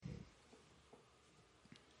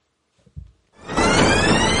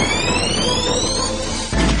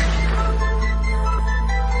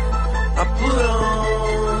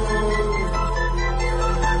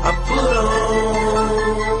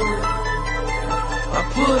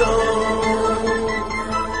put on.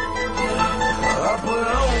 I put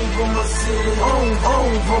on for my city, on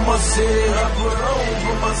for my city. I put on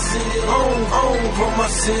for my city, on for my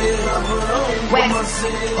city. I put on for my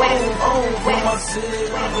city, on for my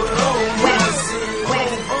city. I put on for my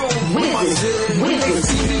city, on for my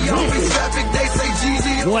city.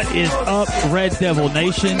 What is up, Red Devil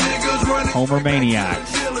Nation? Homer Maniacs,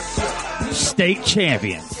 state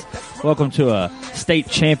champions. Welcome to a state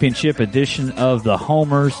championship edition of the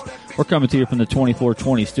Homers. We're coming to you from the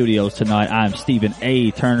 2420 studios tonight. I'm Stephen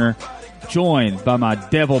A. Turner, joined by my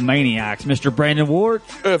Devil Maniacs, Mr. Brandon Ward.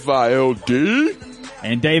 FILD.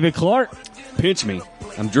 And David Clark. Pinch me.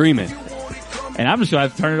 I'm dreaming. And I'm just going to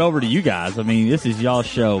have to turn it over to you guys. I mean, this is y'all's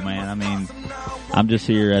show, man. I mean, I'm just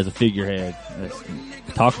here as a figurehead. Let's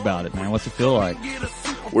talk about it, man. What's it feel like?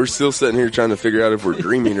 We're still sitting here trying to figure out if we're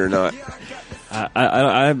dreaming or not.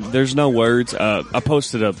 There's no words. I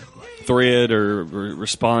posted a thread or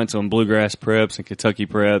response on Bluegrass Preps and Kentucky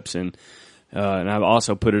Preps, and I've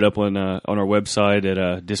also put it up on our website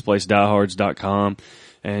at displacediehards.com,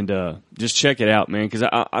 and just check it out, man, because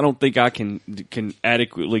I don't think I can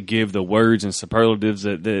adequately give the words and superlatives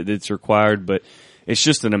that it's required, but it's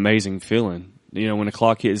just an amazing feeling. You know, when the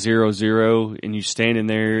clock hits 0-0 and you standing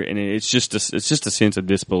there, and it's just a sense of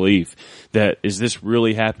disbelief that, is this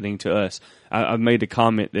really happening to us? I've made the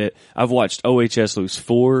comment that I've watched OHS lose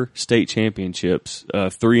 4 state championships,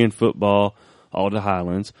 3 in football, all to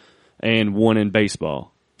Highlands, and 1 in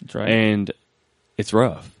baseball. That's right. And it's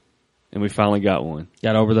rough. And we finally got one.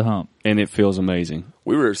 Got over the hump. And it feels amazing.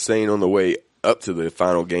 We were saying on the way up to the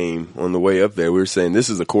final game, on the way up there, we were saying this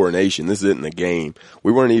is a coronation. This isn't a game.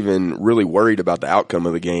 We weren't even really worried about the outcome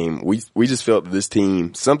of the game. We just felt that this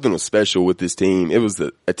team, something was special with this team. It was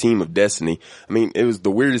a team of destiny. I mean, it was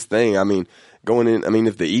the weirdest thing. I mean, going in, I mean,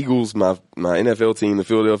 if the Eagles, my NFL team, the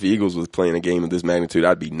Philadelphia Eagles, was playing a game of this magnitude,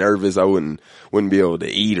 I'd be nervous. I wouldn't be able to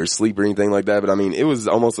eat or sleep or anything like that. But I mean, it was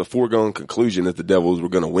almost a foregone conclusion that the Devils were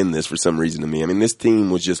going to win this for some reason to me. I mean, this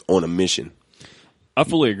team was just on a mission. I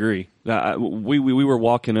fully agree. We were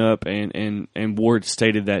walking up, and Ward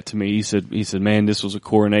stated that to me. He said, man, this was a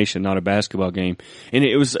coronation, not a basketball game. And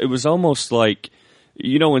it was almost like,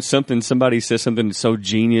 you know, when somebody says something so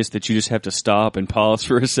genius that you just have to stop and pause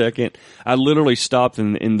for a second. I literally stopped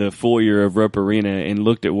in the foyer of Rupp Arena and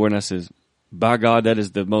looked at Ward, and I said, by God, that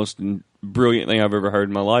is the most brilliant thing I've ever heard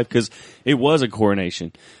in my life, because it was a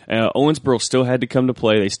coronation. Owensboro still had to come to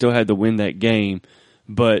play. They still had to win that game,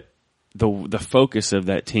 but the focus of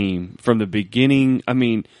that team from the beginning, I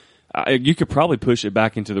mean, you could probably push it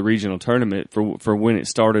back into the regional tournament for when it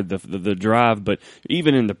started the drive, but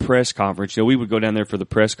even in the press conference, you know, we would go down there for the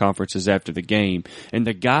press conferences after the game, and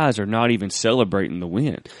the guys are not even celebrating the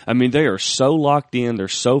win. I mean, they are so locked in, they're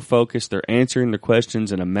so focused, they're answering the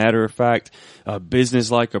questions in a matter-of-fact,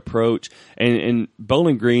 business-like approach, and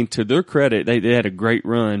Bowling Green, to their credit, they had a great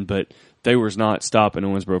run, but they was not stopping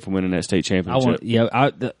Owensboro from winning that state championship.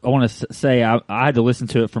 I want to say I had to listen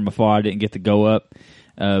to it from afar. I didn't get to go up,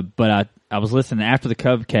 but I was listening after the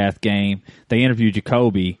Cubcast game. They interviewed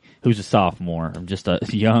Jacoby, who's a sophomore, just a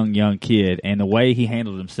young kid, and the way he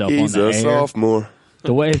handled himself He's on the air. He's a sophomore.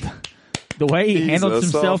 The way he handled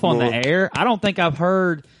himself on the air, I don't think I've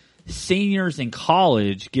heard seniors in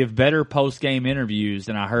college give better post-game interviews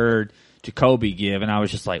than I heard Jacoby give, and I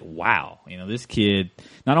was just like, wow, you know, this kid,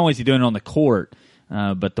 not only is he doing it on the court,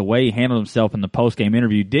 but the way he handled himself in the post-game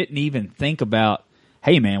interview, didn't even think about,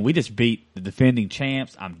 hey man, we just beat the defending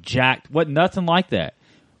champs, I'm jacked, wasn't nothing like that.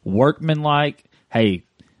 Workman-like, hey,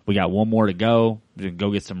 we got one more to go,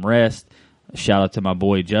 go get some rest. Shout out to my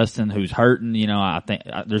boy Justin, who's hurting, you know, I think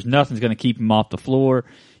there's nothing's going to keep him off the floor.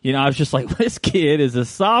 You know, I was just like, this kid is a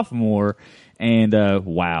sophomore. And,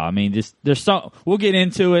 wow, I mean, just, we'll get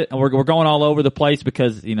into it, and we're going all over the place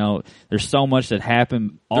because, you know, there's so much that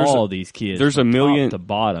happened, all these kids. There's a million, top to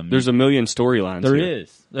bottom. There's a million storylines. There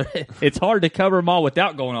is. It's hard to cover them all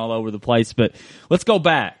without going all over the place, but let's go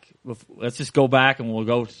back. Let's just go back and we'll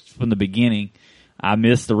go from the beginning. I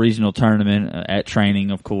missed the regional tournament at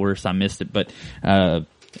training, of course. I missed it, but,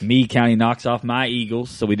 Meade County knocks off my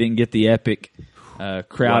Eagles, so we didn't get the epic,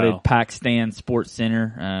 crowded Pakistan Sports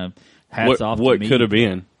Center, hats off to what me. could have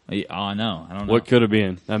been. I know. I don't know. What could have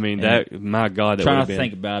been. I mean, my God, that would have been. Try not to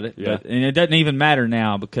think about it. Yeah. And it doesn't even matter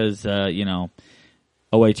now because, you know,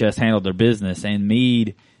 OHS handled their business, and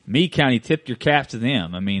Meade County tipped your cap to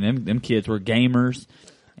them. I mean, them kids were gamers,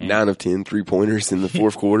 9 of 10 3-pointers in the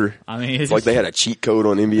fourth quarter. I mean, it's like they had a cheat code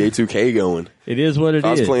on NBA 2K going. It is what it is. If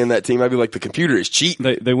I was playing that team, I'd be like, the computer is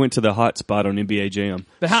cheating. They went to the hot spot on NBA Jam.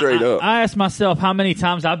 Straight up. I asked myself how many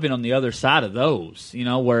times I've been on the other side of those,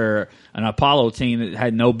 where an Apollo team that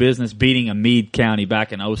had no business beating a Meade County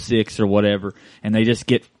back in 06 or whatever, and they just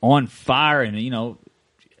get on fire. And,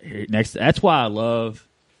 that's why I love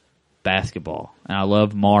basketball, and I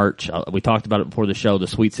love March. We talked about it before the show. The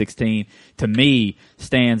Sweet 16, to me,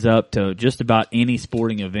 stands up to just about any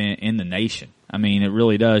sporting event in the nation. I mean, it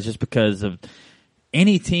really does, just because of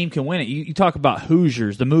any team can win it. You talk about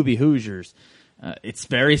Hoosiers, the movie Hoosiers. It's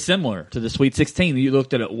very similar to the Sweet 16. You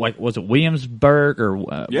looked at it, was it Williamsburg or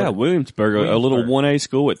Williamsburg, a little 1A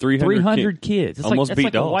school with 300 kids. It's almost beat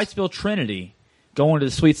like Dawes. A Whitesville Trinity going to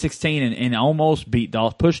the Sweet 16 and almost beat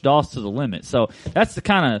Dawes, pushed Dawes to the limit. So that's the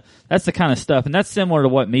kind of stuff, and that's similar to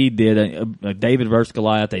what Meade did. David versus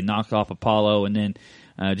Goliath, they knocked off Apollo, and then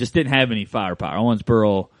just didn't have any firepower.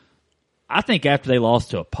 Owensboro, I think after they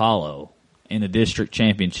lost to Apollo in the district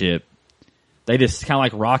championship, they just kind of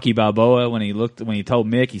like Rocky Balboa when he told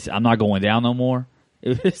Mick, he said, "I'm not going down no more."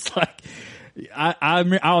 It was like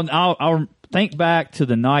I'll think back to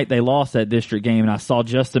the night they lost that district game, and I saw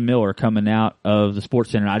Justin Miller coming out of the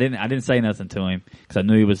Sports Center. I didn't say nothing to him because I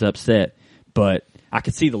knew he was upset, but I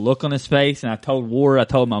could see the look on his face. And I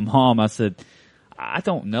told my mom, I said, I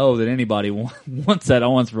don't know that anybody wants that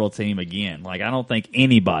Owensboro team again. Like, I don't think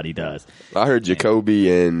anybody does. I heard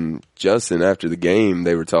Jacoby and Justin after the game,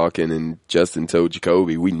 they were talking, and Justin told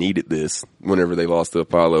Jacoby, we needed this whenever they lost to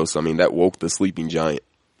Apollo. So, I mean, that woke the sleeping giant.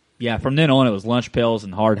 Yeah, from then on, it was lunch pails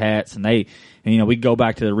and hard hats, and we go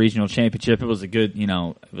back to the regional championship. It was a good,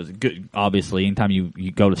 obviously, anytime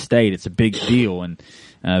you go to state, it's a big deal, and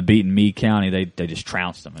beating Meade County, they just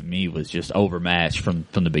trounced them, and Meade was just overmatched from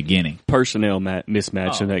the beginning. Personnel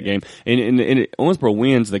mismatch in that game. And Owensboro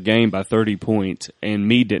wins the game by 30 points, and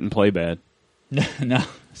Meade didn't play bad. No.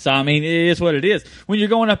 So, I mean, it is what it is. When you're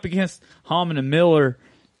going up against Holman and Miller,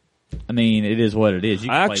 I mean, it is what it is.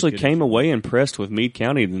 I actually came away impressed with Meade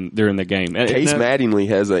County during the game. Case Mattingly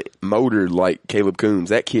has a motor like Caleb Coombs.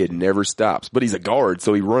 That kid never stops, but he's a guard,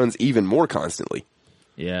 so he runs even more constantly.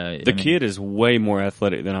 Yeah, the kid is way more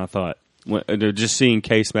athletic than I thought. Just seeing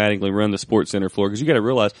Case Mattingly run the Sports Center floor, because you got to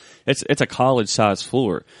realize it's a college-sized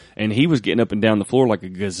floor, and he was getting up and down the floor like a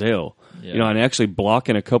gazelle. Yeah. And actually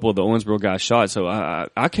blocking a couple of the Owensboro guys' shots. So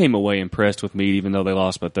I came away impressed with Meade, even though they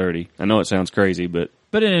lost by 30. I know it sounds crazy, but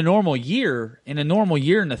in a normal year in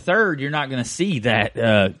the third, you're not going to see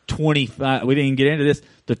that 25. We didn't get into this.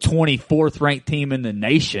 The 24th ranked team in the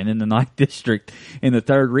nation in the 9th district in the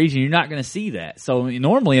 3rd region. You're not going to see that. So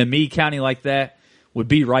normally a Meade County like that would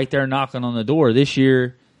be right there knocking on the door. This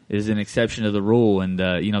year is an exception to the rule, and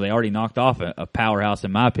they already knocked off a powerhouse,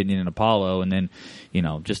 in my opinion, in Apollo, and then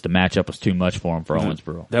just the matchup was too much for them for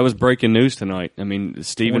Owensboro. That was breaking news tonight. I mean,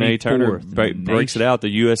 Stephen A. Turner breaks it out. The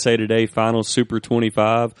USA Today Finals Super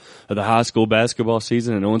 25 of the high school basketball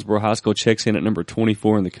season, and Owensboro High School checks in at number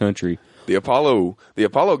 24 in the country. The Apollo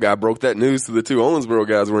guy broke that news to the two Owensboro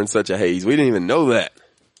guys. Were in such a haze. We didn't even know that.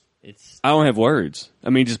 I don't have words. I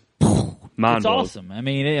mean, just mind It's blown. awesome. I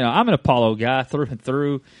mean, I'm an Apollo guy through and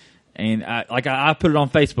through, and I put it on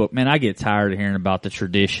Facebook. Man, I get tired of hearing about the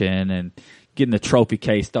tradition and getting the trophy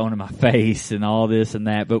case thrown in my face and all this and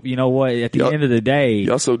that. But you know what? At the end of the day,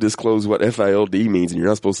 you also disclose what FILD means, and you're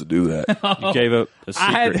not supposed to do that. You gave up a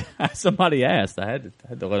secret. Somebody asked. I had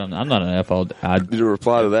to let them. I'm not an FILD. The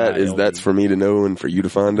reply to that is that's for me to know and for you to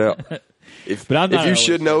find out. If you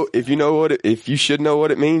should know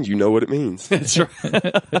what it means, you know what it means. That's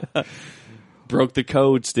right. Broke the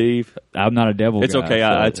code, Steve. I'm not a devil. It's guy, okay.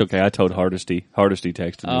 so. It's okay. I told Hardesty. Hardesty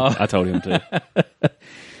texted me. I told him to.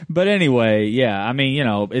 But anyway, yeah. I mean,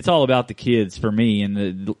 it's all about the kids for me,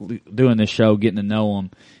 and doing this show, getting to know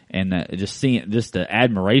them, and just seeing just the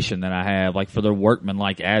admiration that I have, like for their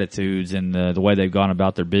workman-like attitudes and the way they've gone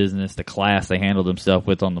about their business, the class they handle themselves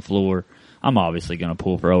with on the floor. I'm obviously going to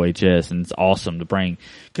pull for OHS, and it's awesome to bring,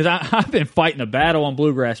 because I've been fighting a battle on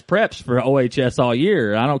Bluegrass Preps for OHS all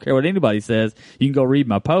year. I don't care what anybody says. You can go read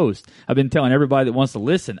my post. I've been telling everybody that wants to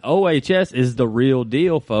listen, OHS is the real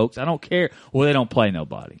deal, folks. I don't care. Well, they don't play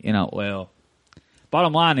nobody.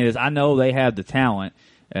 Bottom line is, I know they have the talent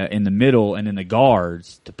in the middle and in the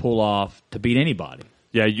guards to pull off, to beat anybody.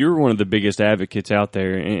 Yeah, you're one of the biggest advocates out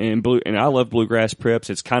there, and I love Bluegrass Preps.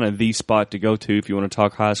 It's kind of the spot to go to if you want to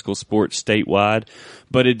talk high school sports statewide,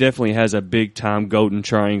 but it definitely has a big-time Golden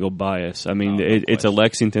Triangle bias. I mean, it's a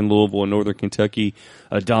Lexington, Louisville, and Northern Kentucky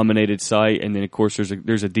dominated site, and then, of course,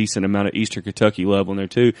 there's a decent amount of Eastern Kentucky love on there,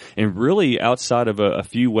 too. And really, outside of a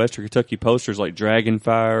few Western Kentucky posters like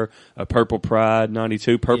Dragonfire, Purple Pride,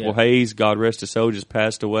 92, Purple Haze, God rest his soul, just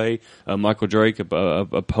passed away, Michael Drake,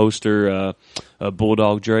 a poster,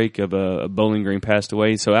 Bulldog Drake of Bowling Green passed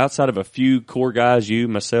away. So outside of a few core guys, you,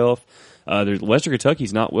 myself, Western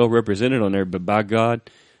Kentucky's not well represented on there, but by God,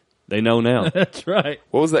 they know now. That's right.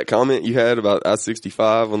 What was that comment you had about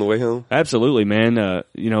I-65 on the way home? Absolutely, man.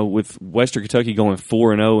 With Western Kentucky going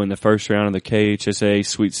 4-0 in the first round of the KHSAA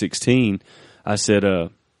Sweet 16, I said,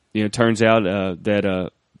 turns out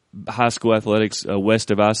that high school athletics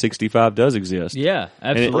west of I-65 does exist. Yeah,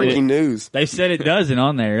 absolutely. Breaking news. They said it doesn't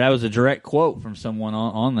on there. That was a direct quote from someone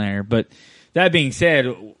on there. But that being said,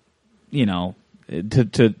 to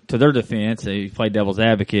their defense, they played devil's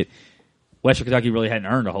advocate. Western Kentucky really hadn't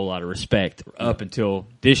earned a whole lot of respect up until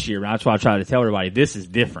this year. And that's why I try to tell everybody this is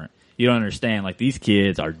different. You don't understand. Like, these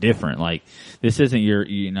kids are different. Like, this isn't your,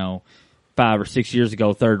 5 or 6 years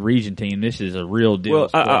ago third region team. This is a real deal. Well,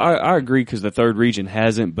 I agree because the third region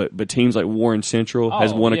hasn't, but teams like Warren Central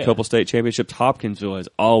has won a couple state championships. Hopkinsville has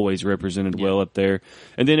always represented well up there,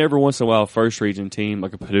 and then every once in a while, a first region team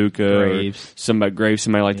like a Paducah Graves. or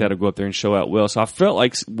somebody like that will go up there and show out well. So I felt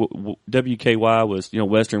like WKY was,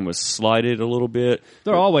 Western was slighted a little bit.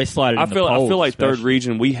 They're always slighted. I in the feel polls, like especially. third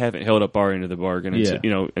region we haven't held up our end of the bargain,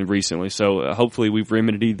 and recently. So hopefully we've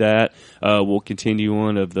remedied that. We'll continue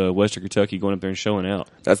on of the Western Kentucky going up there and showing out.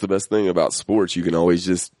 That's the best thing about sports. You can always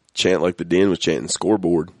just chant like the Den was chanting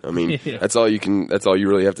scoreboard. I mean, that's all you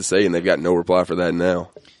really have to say, and they've got no reply for that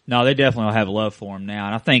now. No, they definitely have love for him now.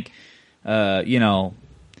 And I think, a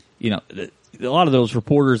lot of those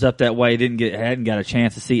reporters up that way hadn't got a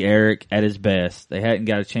chance to see Eric at his best. They hadn't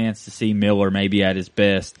got a chance to see Miller maybe at his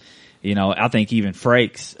best. I think even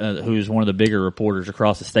Frakes, who's one of the bigger reporters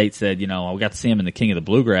across the state, said, I got to see him in the King of the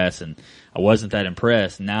Bluegrass, and I wasn't that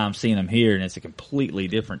impressed. Now I'm seeing him here, and it's a completely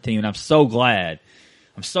different team. And I'm so glad.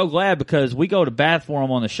 Because we go to bat for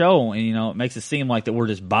him on the show, and, it makes it seem like that we're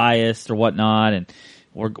just biased or whatnot, and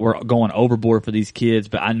we're going overboard for these kids.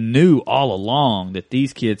 But I knew all along that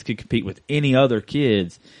these kids could compete with any other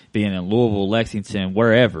kids, being in Louisville, Lexington,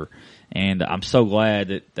 wherever. And I'm so glad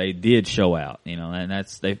that they did show out, and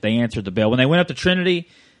that's they answered the bell. When they went up to Trinity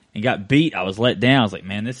and got beat, I was let down. I was like,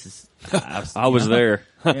 man, this is. I was there.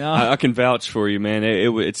 I can vouch for you, man.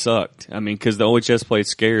 It sucked. I mean, because the OHS played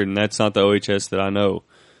scared, and that's not the OHS that I know.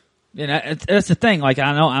 And that's the thing. Like,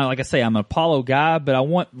 I know, like I say, I'm an Apollo guy, but I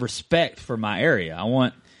want respect for my area. I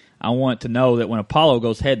want to know that when Apollo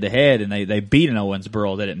goes head to head and they beat an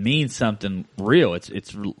Owensboro, that it means something real. It's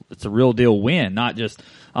a real deal win, not just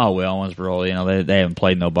Owensboro. They haven't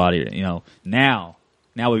played nobody. Now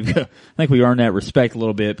I think we earned that respect a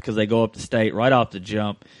little bit because they go up to state right off the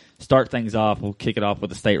jump. Start things off. We'll kick it off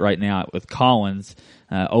with the state right now with Collins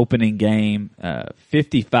opening game,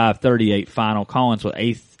 55-38 final. Collins with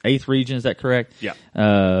eighth region. Is that correct? Yeah.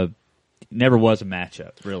 Never was a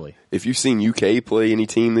matchup, really. If you've seen UK play any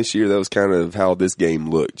team this year, that was kind of how this game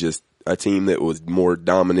looked. Just a team that was more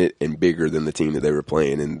dominant and bigger than the team that they were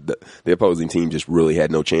playing, and the opposing team just really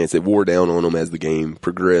had no chance. It wore down on them as the game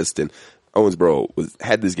progressed, and Owensboro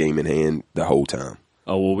had this game in hand the whole time.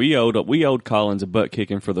 Oh, well, we owed Collins a butt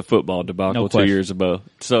kicking for the football debacle 2 years ago.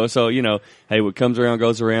 So hey, what comes around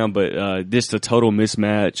goes around. But just a total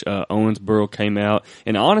mismatch. Owensboro came out,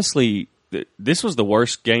 and honestly, this was the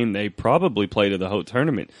worst game they probably played of the whole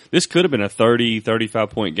tournament. This could have been a 30-35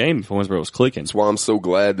 point game if Owensboro was clicking. That's why I'm so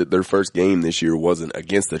glad that their first game this year wasn't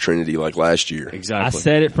against the Trinity like last year. Exactly. I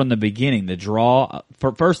said it from the beginning. The draw.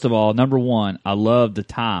 First of all, number one, I love the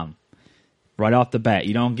time. Right off the bat,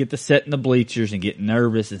 you don't get to sit in the bleachers and get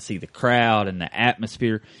nervous and see the crowd and the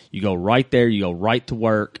atmosphere. You go right there. You go right to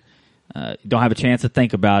work. You don't have a chance to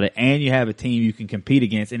think about it, and you have a team you can compete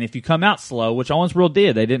against. And if you come out slow, which Owensboro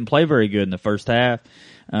did, they didn't play very good in the first half.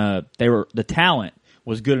 The talent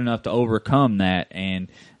was good enough to overcome that, and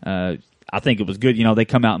I think it was good. They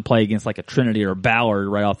come out and play against like a Trinity or a Ballard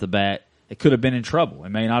right off the bat. It could have been in trouble. It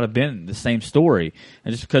may not have been the same story.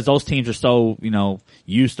 And just because those teams are so,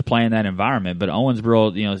 used to playing that environment. But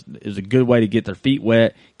Owensboro, is a good way to get their feet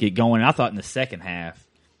wet, get going. And I thought in the second half,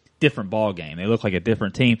 different ball game. They looked like a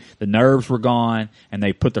different team. The nerves were gone, and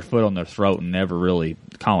they put their foot on their throat and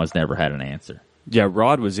Collins never had an answer. Yeah,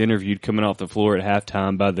 Rod was interviewed coming off the floor at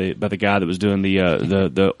halftime by the guy that was doing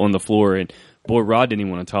the on the floor, and boy, Rod didn't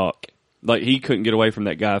even want to talk. Like, he couldn't get away from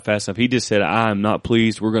that guy fast enough. He just said, I am not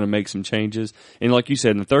pleased. We're going to make some changes. And like you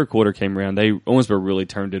said, in the third quarter came around, Owensboro really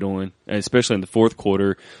turned it on, especially in the fourth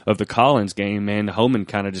quarter of the Collins game, man. Holman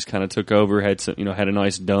kind of took over, had a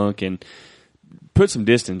nice dunk and put some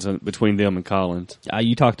distance between them and Collins.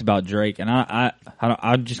 You talked about Drake, and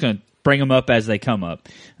I'm just going to bring them up as they come up.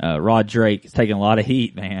 Rod Drake is taking a lot of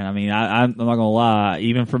heat, man. I mean, I'm not going to lie.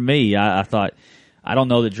 Even for me, I thought, I don't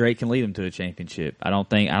know that Drake can lead him to a championship. I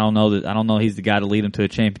don't know he's the guy to lead him to a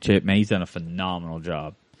championship. Man, he's done a phenomenal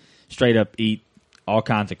job. Straight up eat all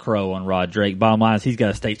kinds of crow on Rod Drake. Bottom line is he's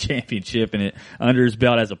got a state championship in it under his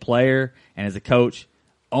belt as a player and as a coach.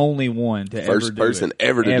 Only one to first person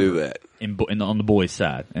ever to do that on the boys'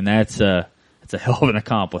 side, and that's a hell of an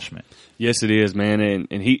accomplishment. Yes, it is, man.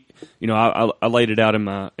 And he, I laid it out in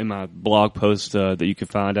my blog post that you can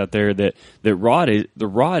find out there that Rod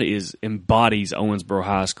embodies Owensboro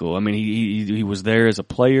High School. I mean, he was there as a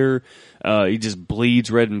player. He just bleeds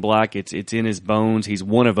red and black. It's in his bones. He's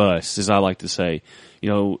one of us, as I like to say.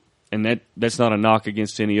 And that's not a knock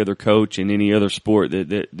against any other coach in any other sport.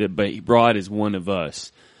 But Rod is one of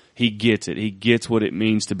us. He gets it. He gets what it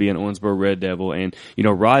means to be an Owensboro Red Devil. And,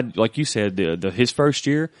 Rod, like you said, his first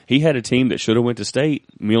year, he had a team that should have went to state.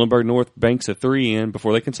 Muhlenberg North banks a 3 in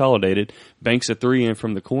before they consolidated, banks a 3 in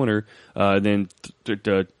from the corner. Then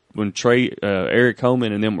when Eric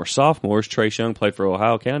Holman and them were sophomores, Trace Young played for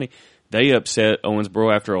Ohio County. They upset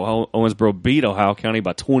Owensboro after Owensboro beat Ohio County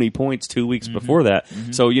by 20 points 2 weeks before that.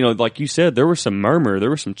 Mm-hmm. So, like you said, there was some murmur, there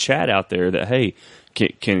was some chat out there that, hey,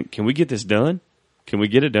 can we get this done? Can we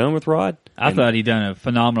get it done with Rod? I thought he'd done a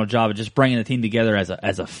phenomenal job of just bringing the team together as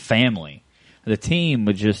a family. The team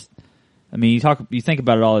would just, I mean, you think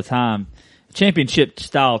about it all the time. Championship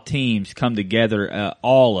style teams come together,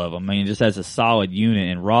 all of them. I mean, just as a solid unit,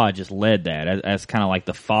 and Rod just led that as kind of like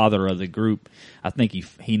the father of the group. I think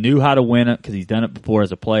he knew how to win it because he's done it before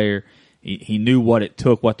as a player. He knew what it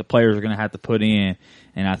took, what the players were going to have to put in,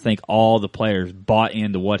 and I think all the players bought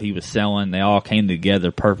into what he was selling. They all came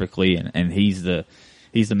together perfectly, and he's the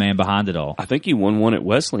man behind it all. I think he won one at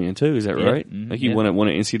Wesleyan too. Is that right? Mm-hmm. I think he won an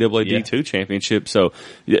NCAA D2 championship. So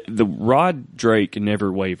the Rod Drake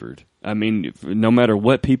never wavered. I mean, no matter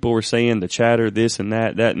what people were saying, the chatter, this and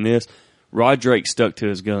that and this, Rod Drake stuck to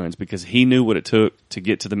his guns because he knew what it took to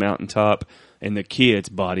get to the mountaintop. And the kids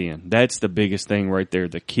bought in. That's the biggest thing right there.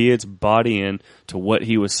 The kids bought in to what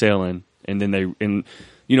he was selling, and then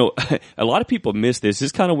a lot of people miss this.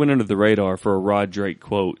 This kind of went under the radar for a Rod Drake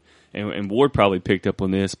quote, and Ward probably picked up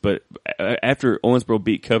on this. But after Owensboro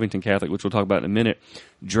beat Covington Catholic, which we'll talk about in a minute,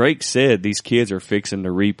 Drake said these kids are fixing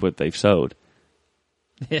to reap what they've sowed.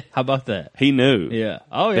 Yeah, how about that? He knew. Yeah.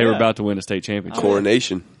 Oh, yeah. They were about to win a state championship.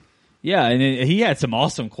 Coronation. Yeah, and he had some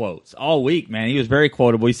awesome quotes all week, man. He was very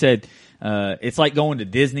quotable. He said, it's like going to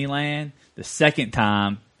Disneyland. The second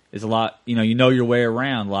time is a lot, you know your way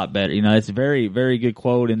around a lot better. It's a very, very good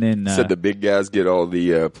quote. And then said the big guys get all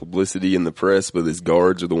the publicity in the press, but his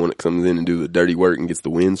guards are the one that comes in and do the dirty work and gets the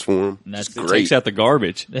wins for him. That's great. Takes out the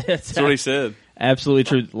garbage. That's what he said. Absolutely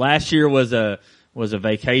true. Last year was a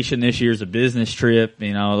vacation. This year's a business trip.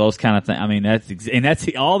 Those kind of things. I mean, that's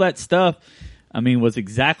all that stuff. I mean, was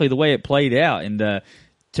exactly the way it played out. And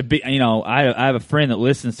to be, I have a friend that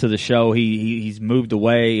listens to the show. He's moved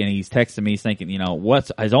away and he's texting me. He's thinking, is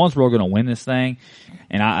Owensboro going to win this thing?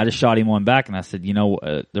 And I just shot him one back and I said,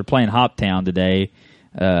 they're playing Hoptown today.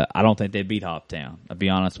 I don't think they beat Hoptown. I'll be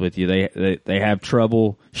honest with you. They have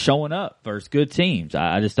trouble showing up versus good teams.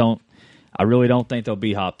 I really don't think they'll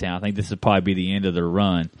beat Hoptown. I think this will probably be the end of their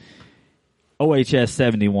run. OHS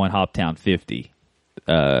 71, Hoptown 50.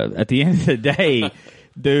 At the end of the day,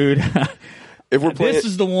 dude. If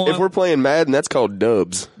we're playing Madden, that's called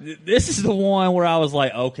dubs. This is the one where I was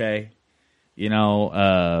like, okay,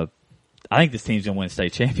 I think this team's gonna win a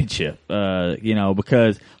state championship.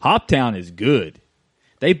 Because Hoptown is good.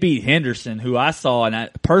 They beat Henderson, who I saw, and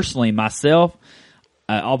personally myself,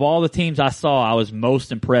 of all the teams I saw, I was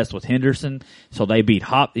most impressed with Henderson. So they beat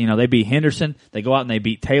they beat Henderson. They go out and they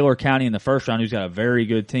beat Taylor County in the first round, who's got a very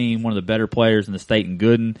good team, one of the better players in the state in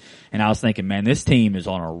Gooden. And I was thinking, man, this team is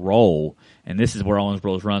on a roll, and this is where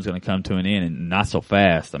Owensboro's run is going to come to an end, and not so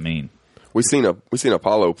fast. I mean, we seen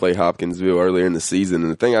Apollo play Hopkinsville earlier in the season,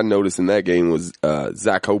 and the thing I noticed in that game was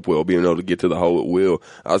Zach Hopewell being able to get to the hole at will.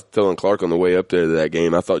 I was telling Clark on the way up there to that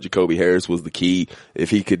game, I thought Jacoby Harris was the key if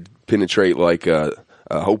he could penetrate like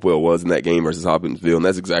Hopewell was in that game versus Hopkinsville, and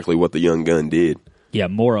that's exactly what the young gun did. Yeah,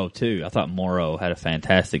 Morrow too. I thought Morrow had a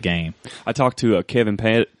fantastic game. I talked to Kevin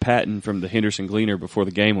Patton from the Henderson Gleaner before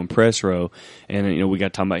the game on press row, and we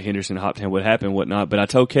got talking about Henderson, Hoptown, what happened, whatnot. But I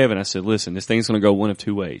told Kevin, I said, listen, this thing's going to go one of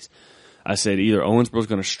two ways. I said either Owensboro's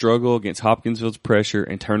going to struggle against Hopkinsville's pressure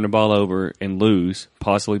and turn the ball over and lose,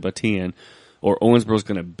 possibly by 10, or Owensboro's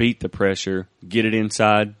going to beat the pressure, get it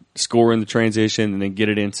inside, score in the transition, and then get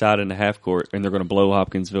it inside in the half court, and they're going to blow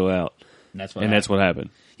Hopkinsville out. That's what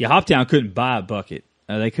happened. Yeah, Hoptown couldn't buy a bucket.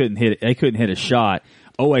 They couldn't hit it. They couldn't hit a shot.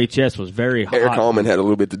 OHS was very hot. Eric Holman had a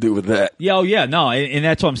little bit to do with that. Yeah, and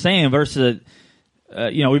that's what I'm saying. Versus,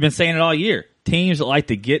 we've been saying it all year. Teams that like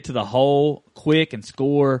to get to the hole quick and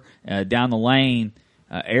score down the lane.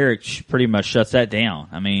 Eric pretty much shuts that down.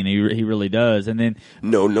 I mean, he really does. And then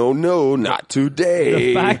no, not today.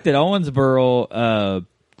 The fact that Owensboro,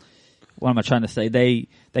 what am I trying to say?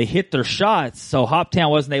 They hit their shots, so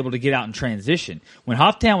Hoptown wasn't able to get out in transition. When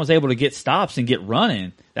Hoptown was able to get stops and get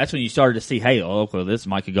running, that's when you started to see, hey, this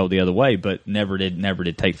might could go the other way, but never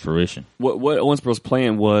did take fruition. What Owensboro's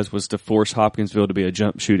plan was to force Hopkinsville to be a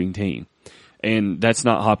jump shooting team. And that's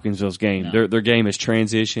not Hopkinsville's game. No. Their game is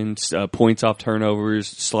transitions, points off turnovers,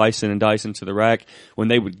 slicing and dicing to the rack. When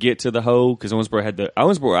they would get to the hole, because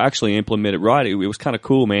Owensboro actually implemented right. It was kind of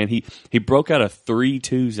cool, man. He broke out a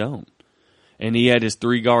 3-2 zone. And he had his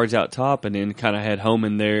 3 guards out top, and then kind of had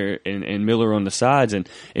Holman there and Miller on the sides. And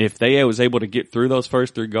if they was able to get through those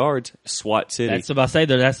first 3 guards, SWAT City. That's what I say.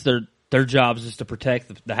 That's their job is just to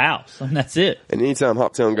protect the house, and that's it. And anytime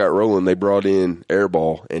Hoptown got rolling, they brought in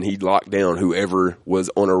Airball, and he locked down whoever was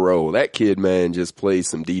on a roll. That kid, man, just plays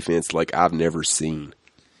some defense like I've never seen.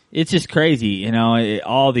 It's just crazy,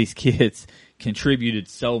 all these kids contributed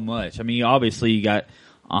so much. I mean, obviously you got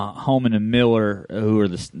Holman and Miller, who are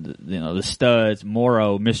the studs.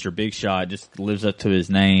 Morrow, Mr. Big Shot, just lives up to his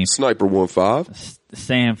name. Sniper 1-5.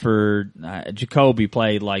 Sanford, Jacoby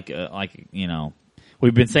played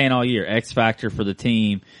we've been saying all year, X factor for the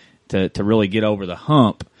team to really get over the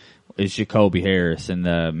hump is Jacoby Harris, and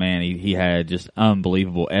man, he had just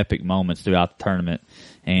unbelievable, epic moments throughout the tournament,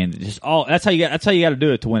 and just that's how you got to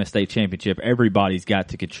do it to win a state championship. Everybody's got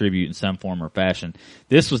to contribute in some form or fashion.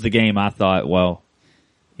 This was the game I thought,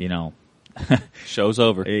 show's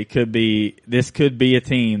over. This could be a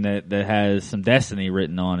team that has some destiny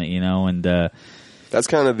written on it, and that's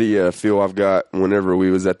kind of the feel I've got whenever we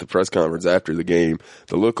was at the press conference after the game.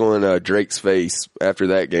 The look on Drake's face after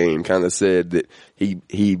that game kind of said that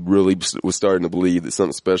he really was starting to believe that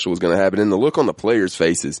something special was going to happen. And the look on the players'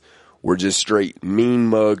 faces were just straight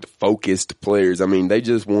mean-mugged, focused players. I mean, they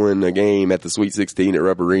just won a game at the Sweet 16 at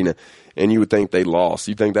Rupp Arena, and you would think they lost.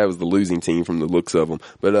 You'd think that was the losing team from the looks of them.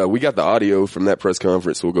 But we got the audio from that press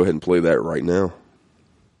conference, so we'll go ahead and play that right now.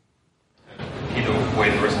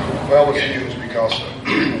 Well, it was huge because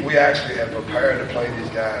we actually had prepared to play these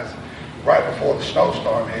guys right before the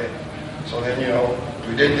snowstorm hit. So then,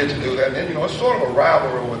 we didn't get to do that. And then, it's sort of a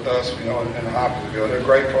rivalry with us, in Hopkinsville. They're a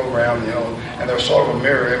great program, and they're sort of a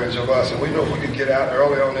mirror image of us. And we knew if we could get out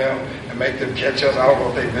early on them and make them catch us, I don't know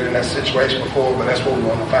if they've been in that situation before, but that's what we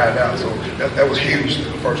want to find out. So that was huge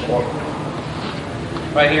in the first quarter.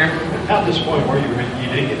 Right here. How disappointed were you when you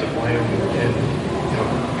didn't get to play them?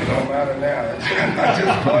 It don't matter now.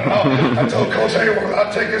 I told Coach Hayward,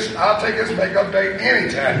 I'll take this makeup day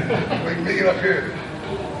anytime. We can meet up here.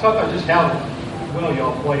 Talk about just how well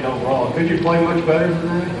y'all played overall. Could you play much better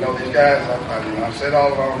than that? These guys, I've said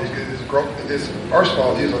all along, first of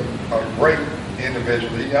all, he's a great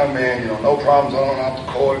individual. These young men, no problems on and off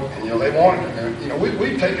the court, and they wanted it. And,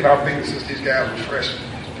 we've taken our beating since these guys were freshmen.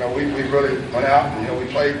 We really went out and, we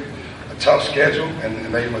played a tough schedule,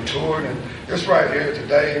 and they matured. And this right here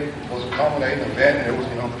today was a culminating event, and it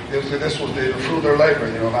was, this was the fruit of their labor,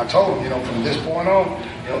 and I told them, from this point on,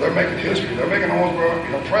 they're making history. They're making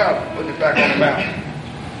Owensboro, proud, putting it back on the map.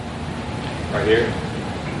 Right here.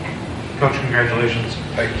 Coach, congratulations.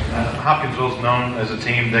 Thank you. Hopkinsville's known as a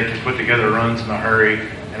team that can put together runs in a hurry,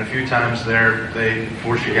 and a few times there they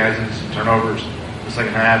force you guys into some turnovers in the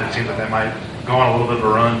second half. It seems like that might go on a little bit of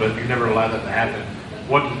a run, but you never allow that to happen.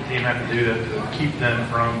 What does the team have to do to keep them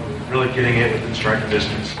from really getting it within striking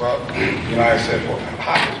distance? Well, I said,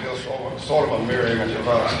 Hopkinsville's sort of a mirror image of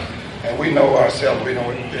us. And we know ourselves, we know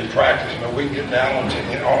in practice, we can get down on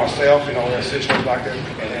ourselves, in a situation like that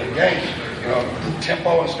in the game. The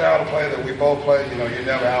tempo and style of play that we both play, you're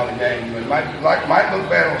never out of the game. It might look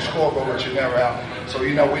bad on the scoreboard, but you're never out. So,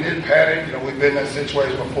 we didn't panic. We've been in that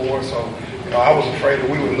situation before. So, I was afraid that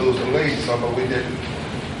we would lose the lead, but we didn't.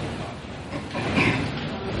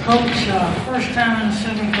 Coach, first time in the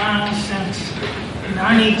semifinals since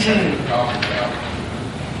 92.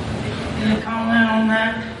 Any comment on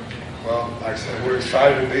that? Well, like I said, we're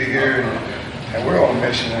excited to be here, and we're on a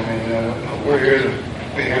mission. We're here to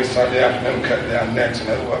be here Sunday afternoon, cutting down necks, and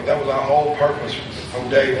that was our whole purpose from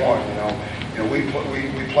day one. We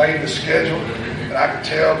played the schedule, And I could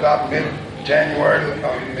tell about mid-January,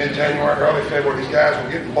 early February, these guys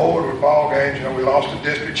were getting bored with ball games. You know, we lost the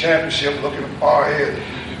district championship looking far ahead.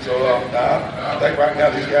 So I think right now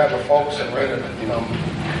these guys are focused and ready to, you know,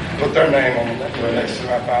 put their name on the next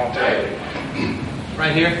semifinal team.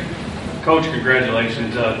 Right here. Coach,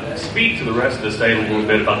 congratulations. Speak to the rest of the state a little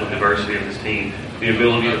bit about the diversity of this team. The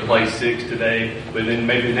ability to play 6 today, but then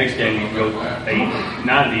maybe the next game you can go 8,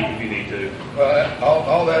 9 deep if you need to. Well,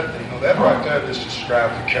 all that, you know, that right there just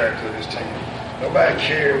describes the character of this team. Nobody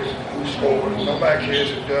cares who scores. Nobody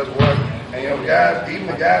cares who does what. And, you know, guys, even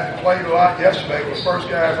the guys that played a lot yesterday were the first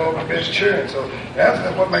guys over the bench cheering. So that's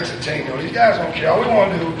what makes a team. You know, these guys don't care. All we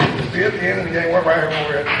want to do is be at the end of the game. We're right here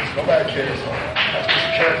where we're at. Nobody cares. So that's just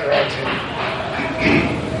the character of our team.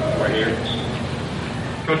 Right here.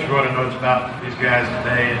 Coach, you wrote a notes about these guys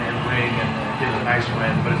today and winning and getting a nice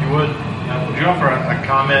win. But if you would you offer a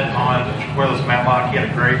comment on Chukwuelos Matlock? He had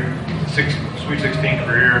a great Sweet 16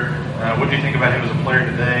 career. What do you think about him as a player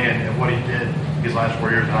today and what he did his last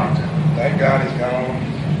 4 years in Oxford? Thank God he's gone,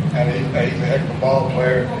 and he's a heck of a ball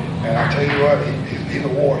player. And I tell you what, he's a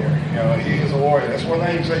warrior. You know, he is a warrior. That's one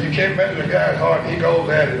thing you say. You can't measure a guy's heart. He goes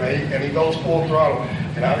at it, and he goes full throttle.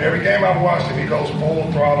 And every game I've watched him, he goes full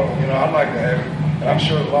throttle. You know, I'd like to have him. And I'm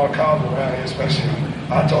sure there's a lot of colleges around here, especially.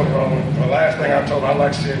 I told him the last thing I told him, I'd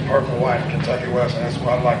like to see him purple and white in Kentucky West, and that's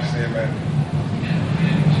what I'd like to see him at.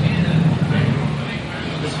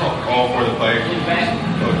 Just all for the players.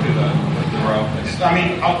 Go through the row. I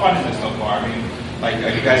mean, how fun is this so far? I mean, like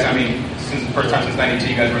you guys. I mean, since the first time since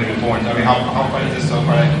 '92, you guys weren't even born. So I mean, how fun is this so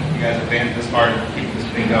far? That you guys have been this far to keep this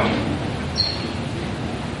thing going.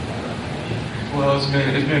 Well, it's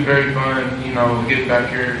been very fun. You know, getting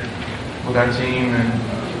back here with our team, and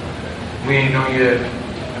we ain't done yet.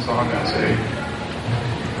 That's all I gotta say.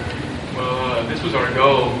 Well, this was our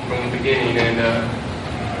goal from the beginning, and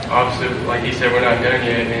obviously, like he said, we're not done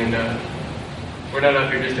yet, and we're not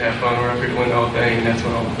up here just to have fun. We're up here to win the whole thing, and that's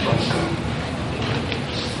what all the fun's about.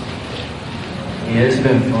 Yeah, it's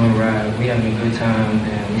been a fun ride. We having a good time,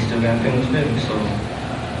 and we still got finish business, so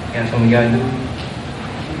that's what we gotta do.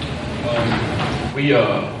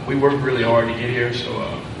 We worked really hard to get here, so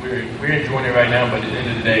we're enjoying it right now. But at the end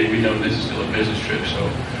of the day, we know this is still a business trip,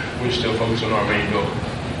 so we're still focused on our main goal.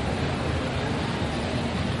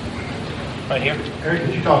 Right here. Eric,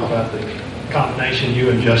 could you talk about the combination you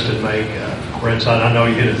and Justin make for inside? I know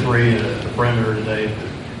you hit a 3 at the perimeter today. But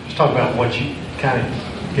just talk about what you kind of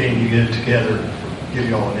game you get together to give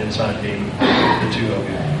you all an inside game, the two of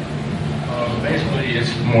you. Basically,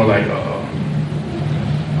 it's more like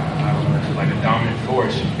like a dominant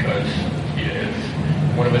force because if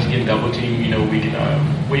one of us get double teamed, you know, we can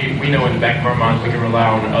we know in the back of our minds we can rely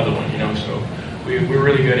on the other one, you know. So we're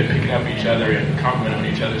really good at picking up each other and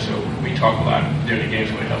complimenting each other. So we talk a lot during the games,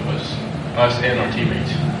 so it help us and our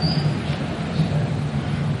teammates.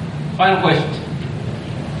 Final questions.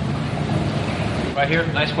 Right here,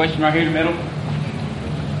 nice question right here in the middle.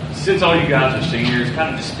 Since all you guys are seniors,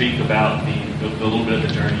 kind of just speak about the little bit of the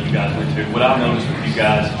journey you guys went through. What I've noticed with you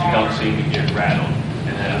guys is you don't seem to get rattled,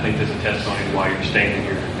 and I think that's a testimony to why you're standing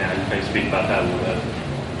here now. You can speak about that a little bit.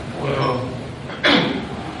 Well,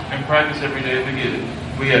 in practice every day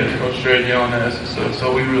we had Coach Dredd yelling at us and stuff,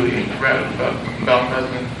 so we really ain't rattled about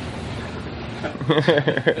nothing.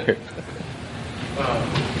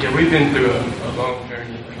 Yeah, we've been through a long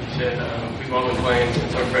journey. Like you said, we've all been playing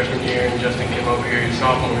since our freshman year, and Justin came over here his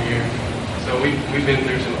sophomore year. So we've been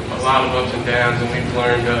through a lot of ups and downs, and we've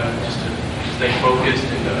learned just to stay focused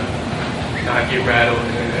and not get rattled.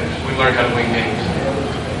 And we've learned how to win games.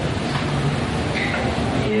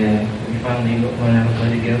 Yeah, we finally learned how to play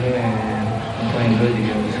together, and we're playing good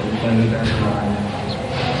together. So we're playing good basketball.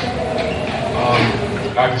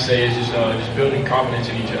 I can say it's just building confidence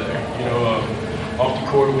in each other. You know, off the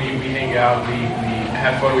court we hang out, we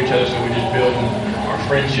have fun with each other, so we're just building our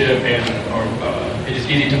friendship and it's just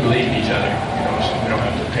easy to believe in each other. You know, so we don't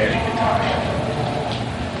have to panic at times.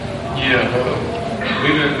 Yeah,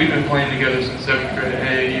 we've been playing together since 7th grade at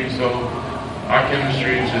AAU, so our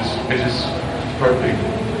chemistry is just perfect.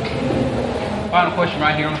 Final question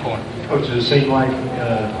right here on the corner. Coach, does it seem like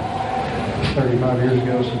 35 years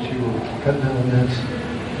ago since you were cutting down the nets?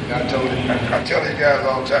 I tell these guys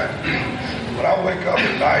all the time, when I wake up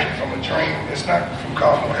at night from a dream, it's not from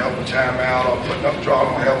calling a hell of a timeout or putting up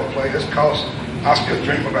drawing a hell of a play. It's because I still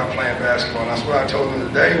dream about playing basketball. And that's what I told them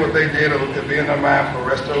today. What they did, it'll be in their mind for the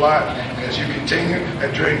rest of their life. And as you continue,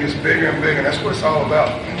 that dream gets bigger and bigger. And that's what it's all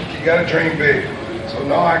about. You got to dream big. So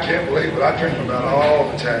no, I can't believe it. I dream about it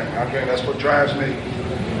all the time. I dream. That's what drives me.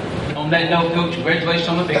 On that note, Coach, congratulations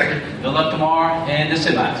on the victory. Good luck tomorrow and the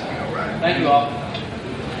semis. All right. Thank you all.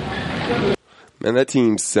 Man, that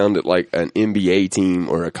team sounded like an NBA team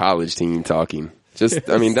or a college team talking. Just,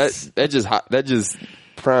 I mean, that just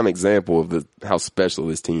prime example of how special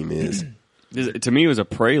this team is. To me, it was a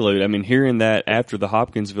prelude. I mean, hearing that after the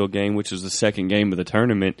Hopkinsville game, which was the second game of the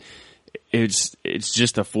tournament, it's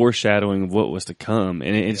just a foreshadowing of what was to come,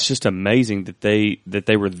 and it's just amazing that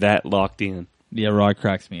they were that locked in. Yeah, Rod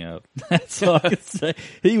cracks me up. That's all I can say.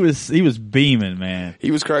 He was beaming, man. He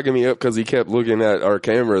was cracking me up because he kept looking at our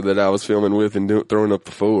camera that I was filming with and throwing up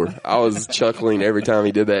the 4. I was chuckling every time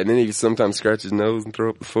he did that, and then he sometimes scratch his nose and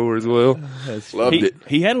throw up the 4 as well. Loved it.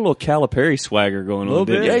 He had a little Calipari swagger going on.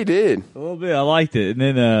 Yeah, he did. A little bit. I liked it.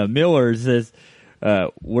 And then Miller says,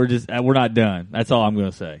 "We're not done." That's all I'm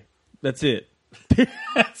going to say. That's it.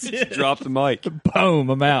 That's it. Drop the mic. Boom.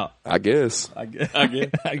 I'm out. I guess. I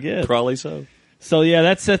guess. Probably so. So yeah,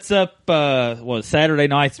 that sets up Saturday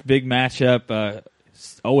night's big matchup.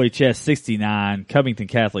 OHS 69, Covington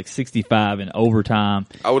Catholic 65 in overtime.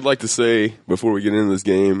 I would like to say before we get into this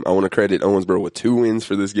game, I want to credit Owensboro with 2 wins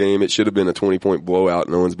for this game. It should have been a 20-point blowout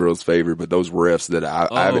in Owensboro's favor, but those refs that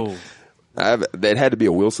that had to be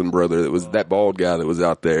a Wilson brother. That was that bald guy that was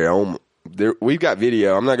out there. We've got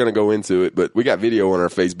video. I'm not going to go into it, but we got video on our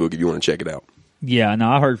Facebook if you want to check it out. Yeah, no,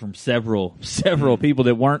 I heard from several people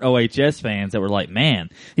that weren't OHS fans that were like, "Man,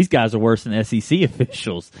 these guys are worse than SEC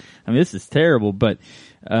officials. I mean, this is terrible." But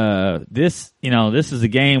this is a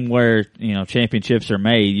game where championships are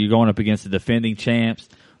made. You're going up against the defending champs.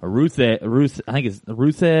 I think it's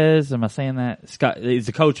Ruthez. Am I saying that? Scott is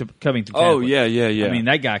the coach of Covington Catholic. Oh yeah. I mean,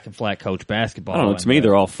 that guy can flat coach basketball. I don't know. To me,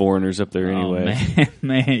 they're all foreigners up there anyway.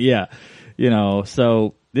 Man, yeah.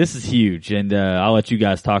 So this is huge, and I'll let you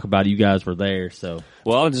guys talk about it. You guys were there, so.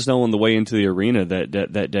 Well, I just know on the way into the arena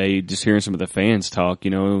that day, just hearing some of the fans talk, they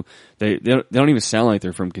don't even sound like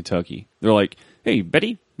they're from Kentucky. They're like, "Hey,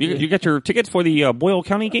 Betty, you got your tickets for the Boyle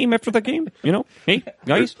County game after the game? Hey,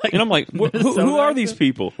 guys." And I'm like, who are these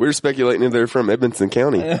people? We're speculating if they're from Edmonson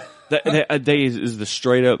County. That day is the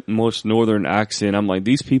straight up most northern accent. I'm like,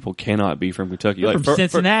 these people cannot be from Kentucky. They're from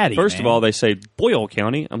Cincinnati. First of all, they say Boyle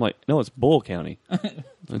County. I'm like, no, it's Bull County.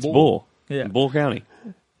 It's Bull. Yeah. Bull County.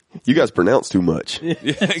 You guys pronounce too much. Yeah,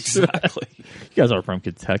 exactly. You guys are from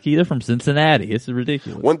Kentucky. They're from Cincinnati. It's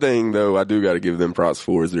ridiculous. One thing, though, I do got to give them props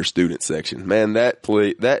for is their student section. Man, that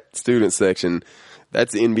student section,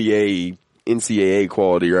 that's NCAA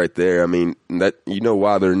quality right there. I mean, that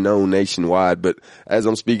why they're known nationwide. But as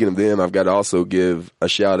I'm speaking of them, I've got to also give a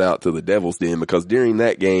shout out to the Devil's Den, because during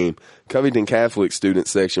that game, Covington Catholic student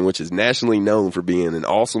section, which is nationally known for being an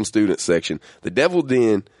awesome student section, the Devil's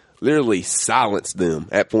Den literally silenced them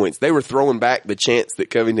at points. They were throwing back the chants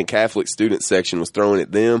that Covington Catholic student section was throwing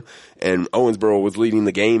at them, and Owensboro was leading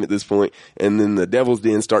the game at this point. And then the Devil's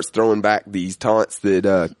Den starts throwing back these taunts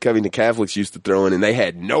that Covington Catholics used to throw in, and they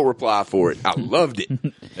had no reply for it. I loved it.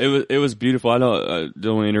 It was beautiful. I don't want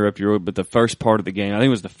to interrupt you, but the first part of the game, I think it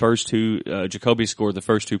was the first 2. Jacoby scored the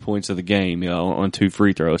first 2 points of the game, on 2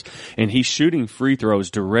 free throws, and he's shooting free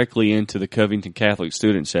throws directly into the Covington Catholic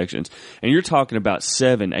student sections. And you're talking about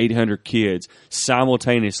 800 kids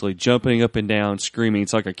simultaneously jumping up and down, screaming.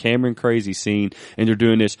 It's like a Cameron Crazy scene, and they're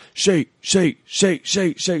doing this shake, shake, shake,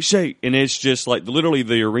 shake, shake, shake, and it's just like literally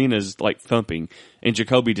the arena's like thumping, and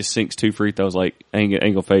Jacoby just sinks 2 free throws like ain't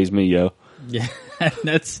gonna phase me, yo. Yeah,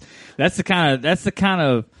 that's the kind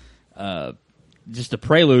of just a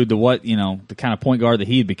prelude to what the kind of point guard that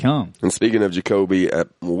he had become. And speaking of Jacoby,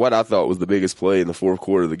 what I thought was the biggest play in the fourth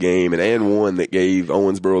quarter of the game, and one that gave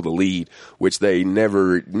Owensboro the lead, which they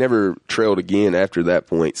never trailed again after that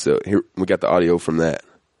point. So here we got the audio from that.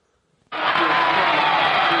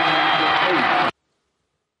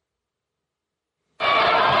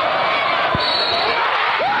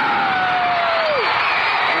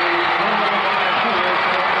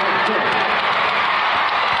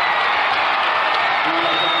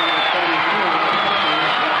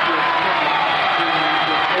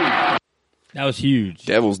 That was huge.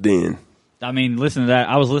 Devil's Den. I mean, listen to that.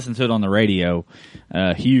 I was listening to it on the radio.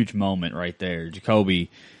 Huge moment right there.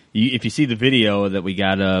 Jacoby, if you see the video that we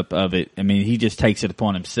got up of it, I mean, he just takes it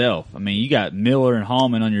upon himself. I mean, you got Miller and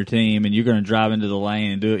Holman on your team, and you're going to drive into the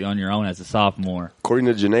lane and do it on your own as a sophomore. According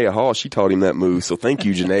to Janaea Hall, she taught him that move. So thank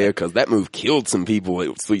you, Janaea, because that move killed some people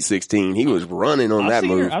at Sweet 16. He was running on that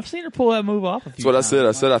move. I've seen her pull that move off a few times. That's what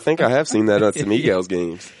I said. I think I have seen that at some Eagles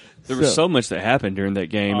games. There was so much that happened during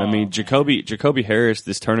that game. I mean, Jacoby Harris,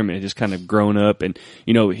 this tournament has just kind of grown up, and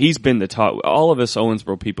he's been the top. All of us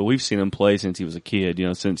Owensboro people, we've seen him play since he was a kid.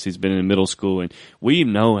 Since he's been in middle school, and we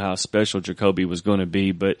know how special Jacoby was going to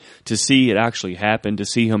be. But to see it actually happen, to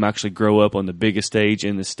see him actually grow up on the biggest stage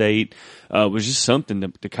in the state, was just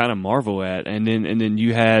something to kind of marvel at. And then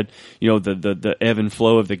you had, the ebb and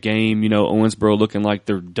flow of the game, Owensboro looking like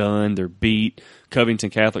they're done, they're beat. Covington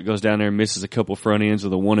Catholic goes down there and misses a couple front ends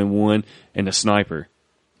with a 1-and-1 and the sniper.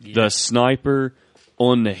 Yeah. The sniper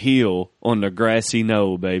on the hill on the grassy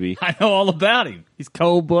knoll, baby. I know all about him. He's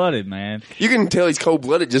cold-blooded, man. You can tell he's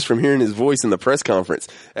cold-blooded just from hearing his voice in the press conference.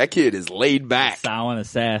 That kid is laid back. Silent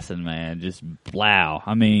assassin, man. Just blow.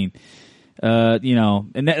 I mean,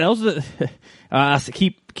 and those are I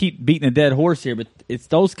keep beating a dead horse here, but it's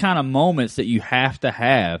those kind of moments that you have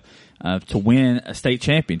to win a state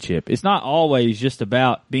championship. It's not always just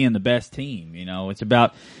about being the best team. It's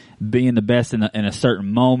about being the best in a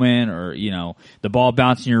certain moment, or the ball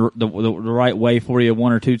bouncing the right way for you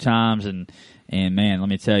one or two times, and man, let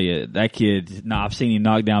me tell you, that kid. I've seen him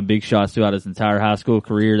knock down big shots throughout his entire high school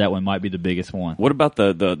career. That one might be the biggest one. What about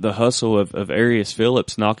the hustle of Arius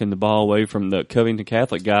Phillips knocking the ball away from the Covington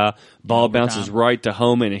Catholic guy? Ball bounces right to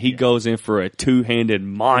Holman, and he goes in for a two-handed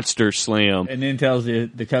monster slam, and then tells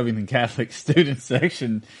the Covington Catholic student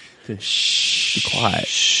section to be quiet,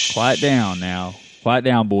 quiet down now. Quiet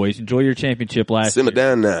down, boys. Enjoy your championship last year. Simmer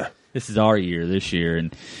down now. This is our year this year.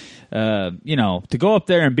 And, to go up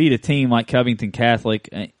there and beat a team like Covington Catholic,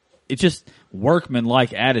 it's just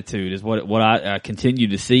workman-like attitude is what I continue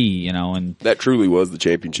to see, and that truly was the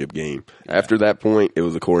championship game. After that point, it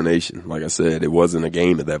was a coronation. Like I said, it wasn't a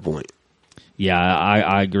game at that point. Yeah,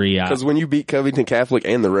 I agree. Because when you beat Covington Catholic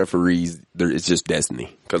and the referees, it's just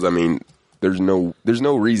destiny. Because, there's no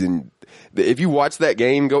reason. If you watch that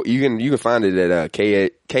game, you can find it at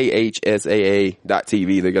KHSAA.tv.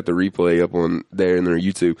 They got the replay up on there in their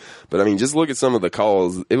YouTube. But just look at some of the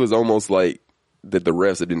calls. It was almost like that the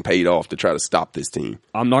refs had been paid off to try to stop this team.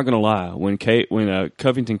 I'm not going to lie. When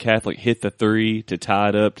Covington Catholic hit the 3 to tie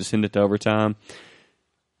it up to send it to overtime,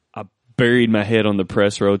 I buried my head on the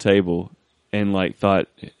press row table and thought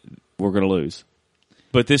we're going to lose.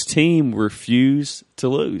 But this team refused to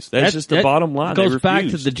lose. That's just the bottom line. It goes back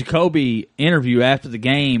to the Jacoby interview after the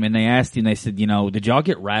game, and they asked him, they said, did y'all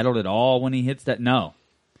get rattled at all when he hits that? No.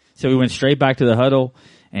 So we went straight back to the huddle,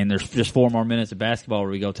 and there's just 4 more minutes of basketball where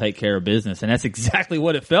we go take care of business. And that's exactly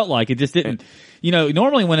what it felt like. It just didn't,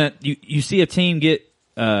 normally when you see a team get,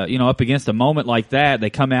 up against a moment like that, they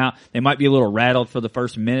come out, they might be a little rattled for the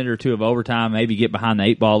first minute or two of overtime, maybe get behind the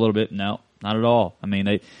 8 ball a little bit. No. Not at all.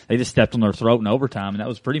 They just stepped on their throat in overtime, and that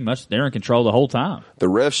was pretty much they're in control the whole time. The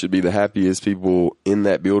refs should be the happiest people in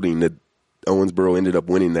that building that Owensboro ended up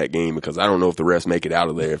winning that game, because I don't know if the refs make it out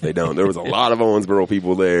of there if they don't. There was a lot of Owensboro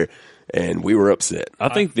people there, and we were upset. I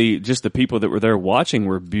think the people that were there watching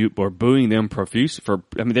were booing them profuse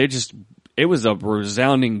it was a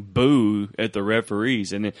resounding boo at the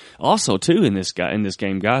referees. And also too in this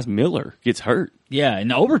game, guys, Miller gets hurt. Yeah,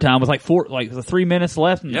 in overtime with 3 minutes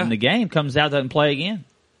left in the game, comes out, doesn't play again.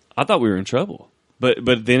 I thought we were in trouble.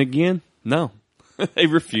 But then again, no. They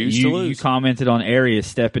refused to lose. You commented on Arias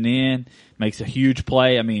stepping in, makes a huge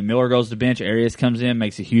play. Miller goes to the bench, Arias comes in,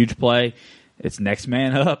 makes a huge play. It's next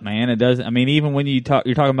man up, man. It doesn't. Even when you're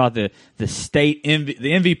talking about the state the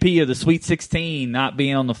MVP of the Sweet 16 not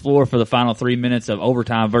being on the floor for the final 3 minutes of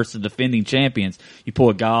overtime versus defending champions, you pull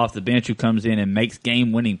a guy off the bench who comes in and makes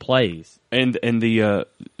game-winning plays. And the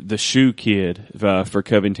shoe kid for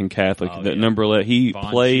Covington Catholic, number 11, he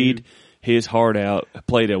played his heart out,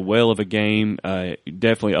 played a well of a game,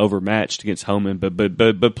 definitely overmatched against Holman,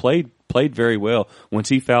 but played very well. Once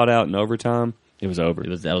he fouled out in overtime, it was over.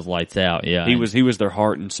 That was lights out. Yeah, he was their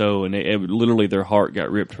heart and soul, and literally their heart got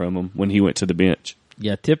ripped from them when he went to the bench.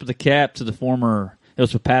 Yeah, tip of the cap to the former. It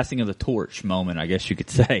was a passing of the torch moment, I guess you could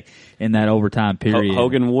say, in that overtime period.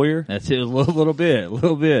 Hogan Warrior. That's it. A little bit.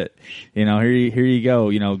 Here you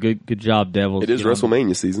go. Good job, Devils. It is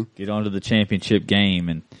WrestleMania season. Get on to the championship game,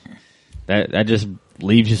 and that just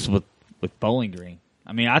leaves us with Bowling Green.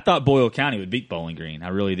 I thought Boyle County would beat Bowling Green. I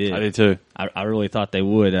really did. I did too. I really thought they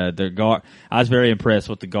would. I was very impressed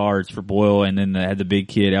with the guards for Boyle, and then they had the big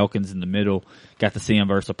kid Elkins in the middle. Got to see him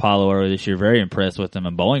versus Apollo earlier this year. Very impressed with them.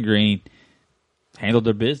 And Bowling Green handled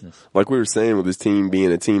their business. Like we were saying with this team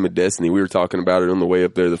being a team of destiny, we were talking about it on the way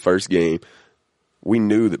up there the first game. We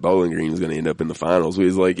knew that Bowling Green was going to end up in the finals. It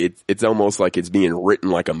was like it's almost like it's being written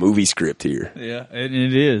like a movie script here. Yeah, and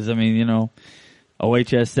it is.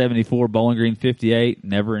 OHS 74, Bowling Green 58,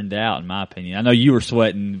 never in doubt, in my opinion. I know you were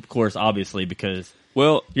sweating, of course, obviously, because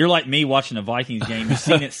you're like me watching a Vikings game. You've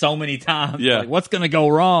seen it so many times. Yeah. What's going to go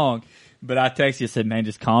wrong? But I texted you and said, man,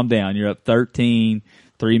 just calm down. You're up 13,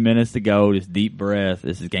 3 minutes to go, just deep breath.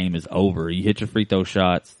 This game is over. You hit your free throw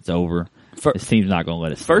shots, it's over. This team's not going to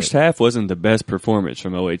let it slip. First half wasn't the best performance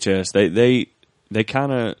from OHS. They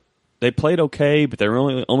kind of They played okay, but they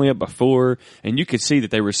were only up by 4, and you could see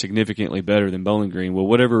that they were significantly better than Bowling Green. Well,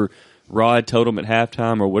 whatever Rod told them at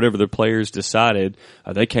halftime or whatever the players decided,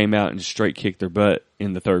 they came out and just straight kicked their butt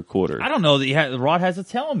in the third quarter. I don't know that Rod has to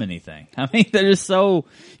tell them anything. I mean, they're just so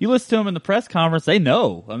 – you listen to them in the press conference, they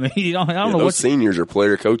know. I mean, I don't know those what – seniors are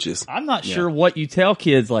player coaches. I'm not sure what you tell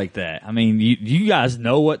kids like that. I mean, you guys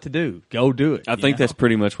know what to do. Go do it. I think that's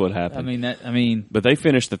pretty much what happened. But they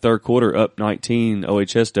finished the third quarter up 19,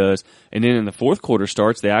 OHS does, and then in the fourth quarter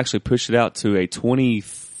starts, they actually pushed it out to a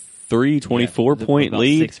 24 point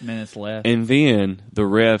lead. 6 minutes left. And then the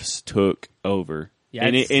refs took over. Yeah,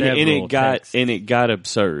 and it got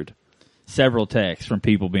absurd. Several texts from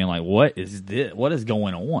people being like, "What is this? What is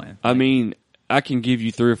going on?" I mean, I can give you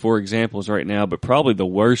 3 or 4 examples right now, but probably the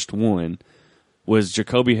worst one was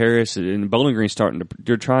Jacoby Harris and Bowling Green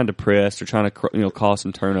they're trying to press, they're trying to cause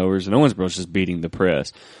some turnovers, and Owensboro's just beating the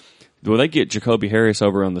press. Well, they get Jacoby Harris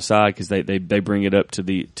over on the side because they bring it up to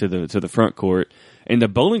the front court, and the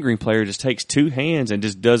Bowling Green player just takes 2 hands and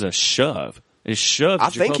just does a shove. I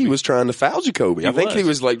think he was trying to foul Jacoby. I think he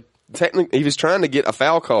was like technically he was trying to get a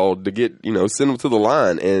foul called to get send him to the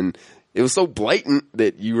line, and it was so blatant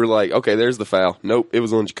that you were like, okay, there's the foul. Nope, it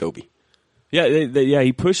was on Jacoby. Yeah,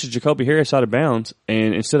 he pushes Jacoby Harris out of bounds,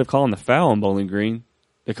 and instead of calling the foul on Bowling Green,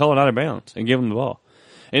 they call it out of bounds and give him the ball.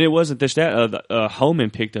 And it wasn't just that.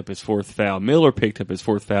 Holman picked up his 4th foul. Miller picked up his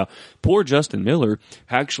 4th foul. Poor Justin Miller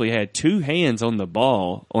actually had 2 hands on the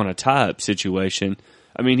ball on a tie-up situation.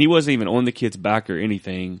 I mean, he wasn't even on the kid's back or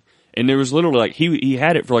anything. And there was literally like he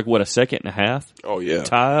had it for like a second and a half. Oh yeah,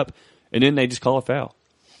 tie up, and then they just call a foul.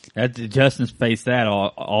 Justin's faced that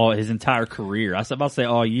all his entire career. I was about to say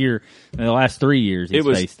all year. In the last 3 years, he's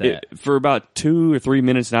faced that for about 2 or 3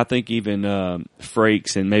 minutes. And I think even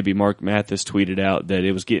Frakes and maybe Mark Mathis tweeted out that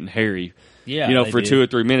it was getting hairy. Yeah, for 2 or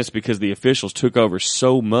 3 minutes because the officials took over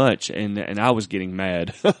so much, and I was getting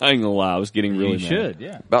mad. I ain't gonna lie, I was getting really mad.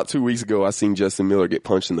 Yeah. About 2 weeks ago, I seen Justin Miller get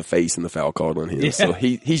punched in the face and the foul called on him. Yeah. So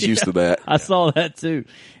he's used to that. I saw that too,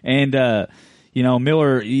 and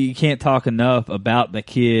Miller, you can't talk enough about the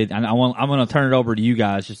kid. I'm going to turn it over to you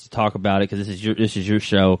guys just to talk about it because this is your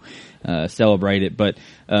show. Celebrate it, but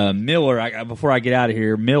Miller. Before I get out of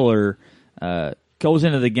here, Miller. Goes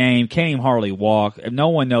into the game, can't even hardly walk. No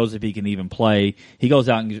one knows if he can even play. He goes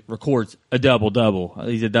out and records a double-double.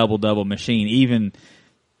 He's a double-double machine. Even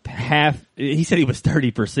half, he said he was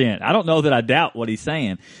 30%. I don't know that I doubt what he's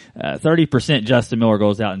saying. 30% Justin Miller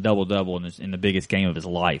goes out and double-double in the biggest game of his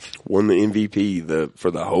life. Won the MVP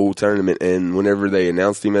for the whole tournament, and whenever they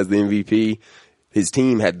announced him as the MVP, his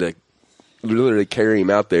team had to literally carry him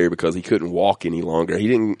out there because he couldn't walk any longer. He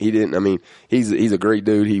didn't. I mean, he's a great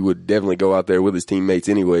dude. He would definitely go out there with his teammates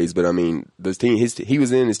anyways. But I mean, he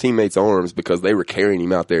was in his teammates' arms because they were carrying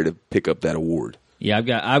him out there to pick up that award. Yeah,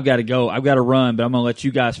 I've got to go. I've got to run, but I'm going to let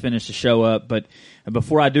you guys finish the show up. But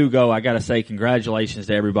before I do go, I got to say congratulations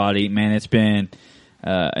to everybody. Man, it's been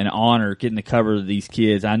an honor getting to cover these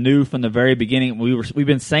kids. I knew from the very beginning. We've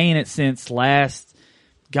been saying it since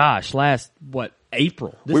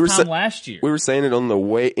April. Last year. We were saying it on the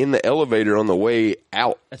way in the elevator on the way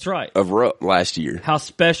out. That's right. Of Rupp last year. How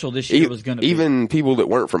special this year was going to be. Even people that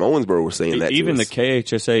weren't from Owensboro were saying that. Even the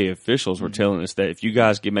KHSAA officials were telling us that if you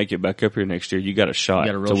guys make it back up here next year, you got a shot.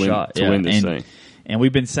 You got a real shot to win this thing. And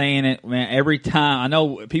we've been saying it, man, every time. I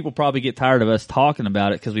know people probably get tired of us talking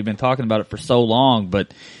about it because we've been talking about it for so long,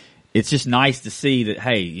 but it's just nice to see that,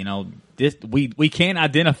 hey, we can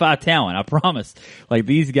identify talent. I promise. Like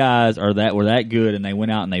these guys were that good, and they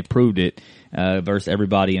went out and they proved it versus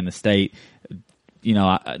everybody in the state.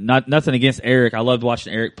 Nothing against Eric. I loved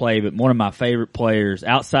watching Eric play, but one of my favorite players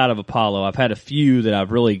outside of Apollo. I've had a few that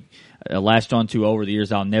I've really latched onto over the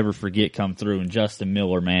years. I'll never forget come through. And Justin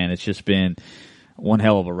Miller, man, it's just been one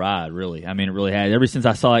hell of a ride. Really, I mean, it really has. Ever since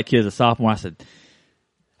I saw that kid as a sophomore, I said,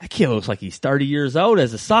 that kid looks like he's 30 years old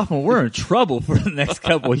as a sophomore. We're in trouble for the next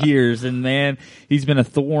couple of years. And, man, he's been a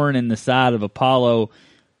thorn in the side of Apollo.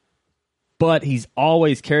 But he's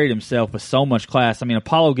always carried himself with so much class. I mean,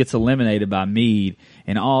 Apollo gets eliminated by Meade,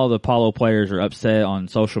 and all the Apollo players are upset on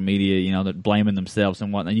social media, they're blaming themselves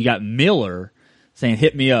and whatnot. And you got Miller saying,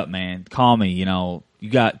 hit me up, man. Call me,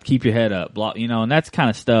 keep your head up. And that's kind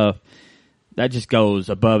of stuff. That just goes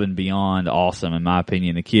above and beyond awesome, in my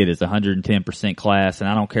opinion. The kid is 110% class, and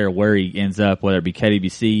I don't care where he ends up, whether it be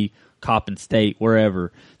KDBC, Coppin State,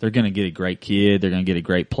 wherever. They're going to get a great kid. They're going to get a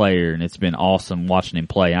great player, and it's been awesome watching him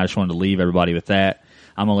play. I just wanted to leave everybody with that.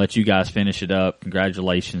 I'm going to let you guys finish it up.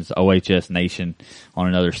 Congratulations, OHS Nation, on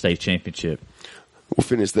another state championship. We'll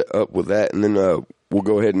finish that up with that, and then we'll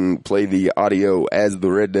go ahead and play the audio as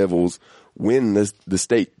the Red Devils win the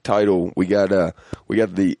state title. We got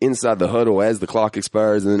the inside the huddle as the clock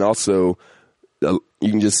expires, and then also you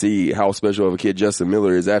can just see how special of a kid Justin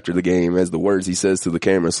Miller is after the game as the words he says to the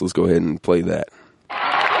camera. So let's go ahead and play that.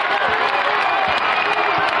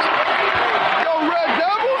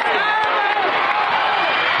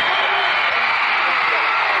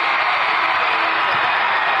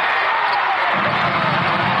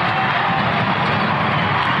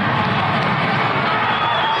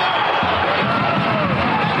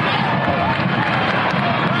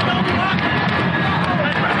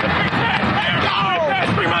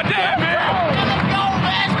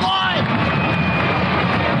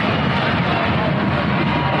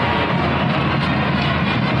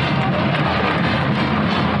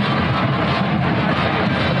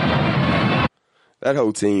 That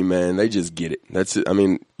whole team, man, they just get it. That's it. I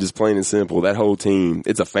mean, just plain and simple. That whole team,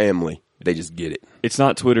 it's a family. They just get it. It's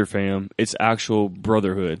not Twitter fam. It's actual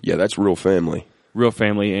brotherhood. Yeah, that's real family. Real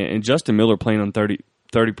family. And Justin Miller playing on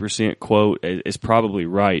 30% quote is probably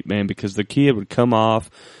right, man, because the kid would come off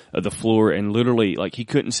of the floor and literally, like, he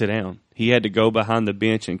couldn't sit down. He had to go behind the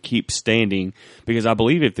bench and keep standing because I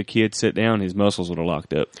believe if the kid sat down, his muscles would have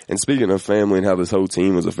locked up. And speaking of family and how this whole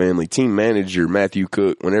team was a family, team manager Matthew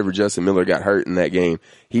Cook, whenever Justin Miller got hurt in that game,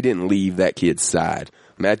 he didn't leave that kid's side.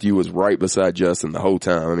 Matthew was right beside Justin the whole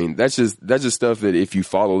time. I mean, that's just stuff that if you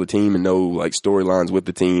follow the team and know like storylines with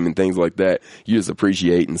the team and things like that, you just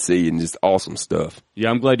appreciate and see, and just awesome stuff.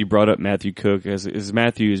 Yeah, I'm glad you brought up Matthew Cook, as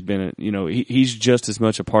Matthew has been, he's just as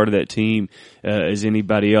much a part of that team as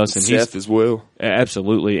anybody else, and Seth as well.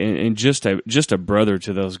 Absolutely, and just a brother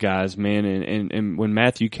to those guys, man. And when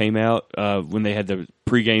Matthew came out, when they had the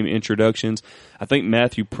pregame introductions, I think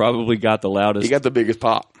Matthew probably got the loudest. He got the biggest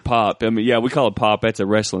pop. I mean, yeah, we call it pop. That's a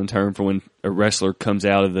wrestling term for when a wrestler comes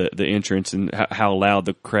out of the entrance and how loud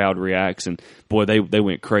the crowd reacts. And boy, they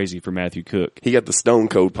went crazy for Matthew Cook. He got the Stone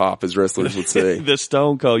Cold pop, as wrestlers would say. The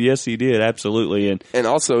Stone Cold, yes, he did, absolutely. And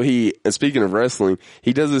also and speaking of wrestling,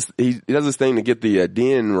 he does this thing to get the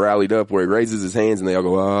den rallied up where he raises his hands and they all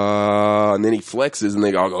go ah, and then he flexes and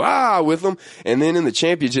they all go ah with him. And then in the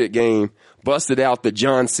championship game, busted out the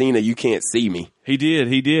John Cena "You Can't See Me." He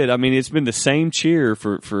did. I mean, it's been the same cheer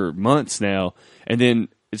for months now, and then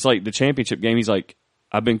it's like the championship game. He's like,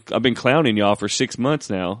 I've been clowning y'all for 6 months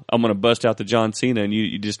now. I'm gonna bust out the John Cena, and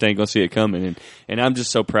you just ain't gonna see it coming. And I'm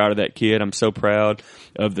just so proud of that kid. I'm so proud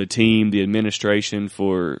of the team, the administration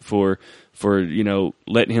for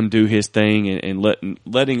letting him do his thing and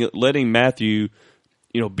letting Matthew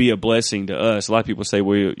be a blessing to us. A lot of people say,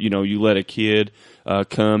 well, you let a kid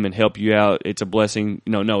come and help you out, it's a blessing.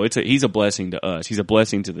 No, he's a blessing to us. He's a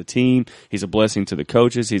blessing to the team. He's a blessing to the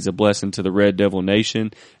coaches. He's a blessing to the Red Devil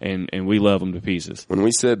Nation, and we love him to pieces. When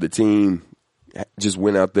we said the team just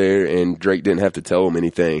went out there and Drake didn't have to tell them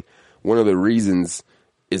anything, one of the reasons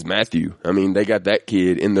is Matthew. I mean, they got that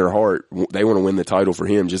kid in their heart. They want to win the title for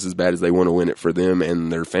him just as bad as they want to win it for them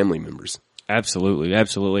and their family members. Absolutely.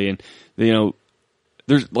 And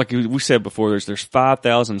there's, like we said before, there's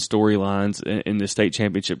 5,000 storylines in the state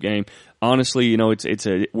championship game. Honestly,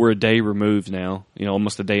 we're a day removed now,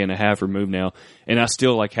 almost a day and a half removed now, and I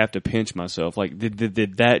still have to pinch myself. Like,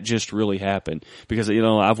 did that just really happen? Because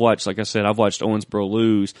I've watched, like I said, Owensboro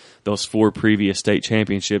lose those 4 previous state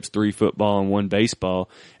championships, 3 football and 1 baseball,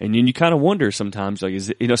 and then you kind of wonder sometimes, like, is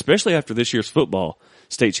it, especially after this year's football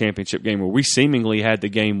state championship game where we seemingly had the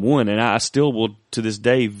game won, and I still will to this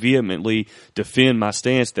day vehemently defend my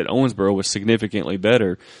stance that Owensboro was significantly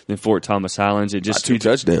better than Fort Thomas Highlands. It just 2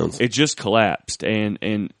 touchdowns. It just collapsed, and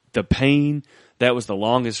the pain, that was the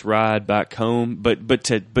longest ride back home. But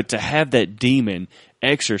to have that demon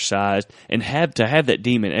exercised and have that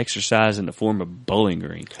demon exercised in the form of Bowling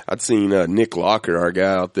Green. I'd seen Nick Locker, our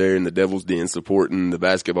guy out there in the Devil's Den, supporting the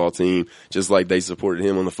basketball team just like they supported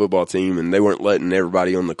him on the football team, and they weren't letting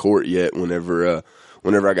everybody on the court yet whenever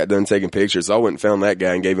I got done taking pictures. So I went and found that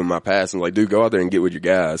guy and gave him my pass and was like, dude, go out there and get with your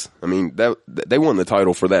guys. I mean, they won the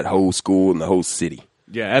title for that whole school and the whole city.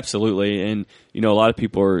 Yeah, absolutely. And, a lot of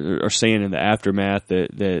people are saying in the aftermath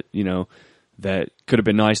that could have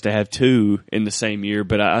been nice to have 2 in the same year,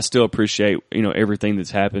 but I still appreciate, everything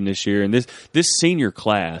that's happened this year. And this senior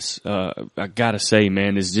class, I gotta say,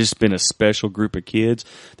 man, has just been a special group of kids.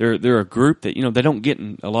 They're a group that, they don't get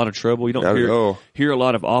in a lot of trouble. You don't hear a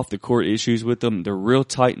lot of off the court issues with them. They're real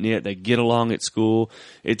tight knit. They get along at school.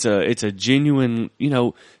 It's a genuine,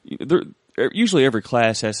 usually every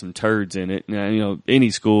class has some turds in it, any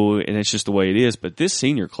school, and it's just the way it is. But this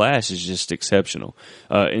senior class is just exceptional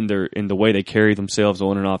in the way they carry themselves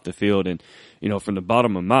on and off the field. And from the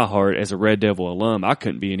bottom of my heart, as a Red Devil alum, I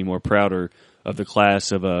couldn't be any more prouder the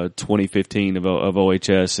class of 2015 of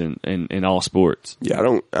OHS and all sports. Yeah,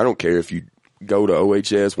 I don't care if you go to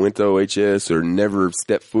OHS, went to OHS, or never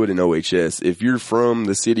stepped foot in OHS. If you're from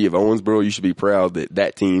the city of Owensboro, you should be proud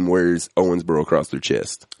that team wears Owensboro across their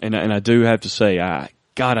chest. And I do have to say, I'm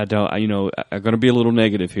going to be a little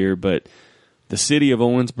negative here, but the city of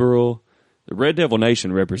Owensboro, the Red Devil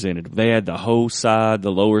Nation representative, they had the whole side,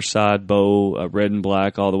 the lower side bow, red and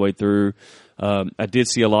black all the way through. I did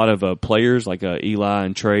see a lot of players like Eli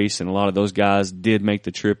and Trace, and a lot of those guys did make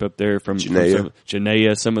the trip up there from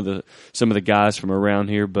Janaea, some of the guys from around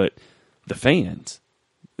here. But the fans,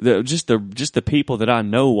 just the people that I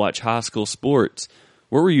know watch high school sports.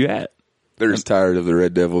 Where were you at? They're just tired of the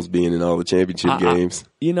Red Devils being in all the championship games.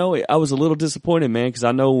 I was a little disappointed, man, because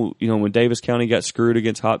I know, when Davis County got screwed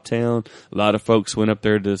against Hoptown, a lot of folks went up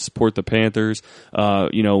there to support the Panthers.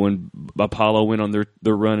 When Apollo went on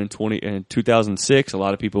their run in 2006, a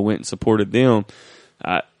lot of people went and supported them.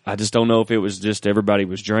 I just don't know if it was just everybody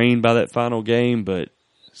was drained by that final game, but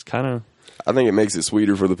it's kind of. I think it makes it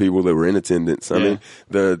sweeter for the people that were in attendance. I mean,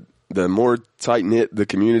 the more tight knit the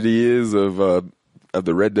community is of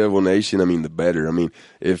the Red Devil Nation, I mean, the better. I mean,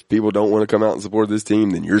 if people don't want to come out and support this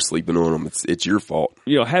team, then you're sleeping on them. It's your fault.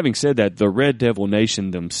 Having said that, the Red Devil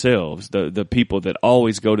Nation themselves, the people that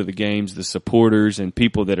always go to the games, the supporters and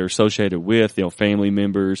people that are associated with, family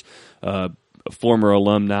members, former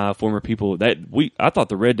alumni, former people, I thought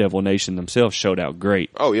the Red Devil Nation themselves showed out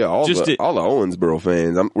great. Oh yeah, all the Owensboro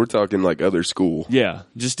fans. We're talking like other school. Yeah,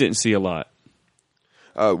 just didn't see a lot.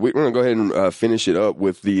 We're going to go ahead and finish it up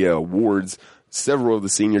with the awards. Several of the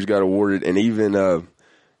seniors got awarded, and even,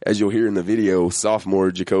 as you'll hear in the video, sophomore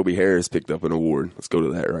Jacoby Harris picked up an award. Let's go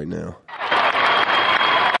to that right now.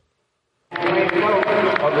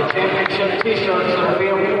 Of the championship T-shirts that are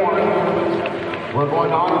being worn, we're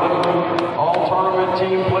going on to all tournament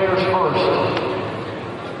team players first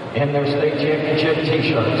in their state championship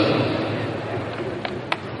T-shirts.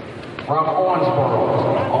 From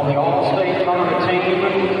Owensboro, on the all-state tournament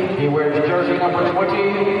team, he wears jersey number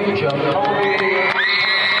 20, Jacoby.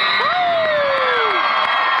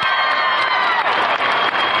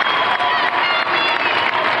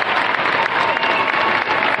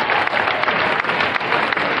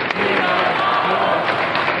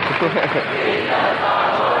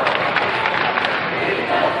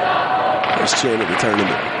 First chant of the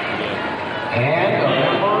tournament. And a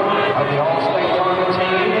member of the all-state tournament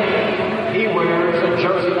team, he wears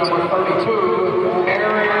jersey number 32,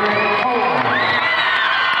 Aaron Holman.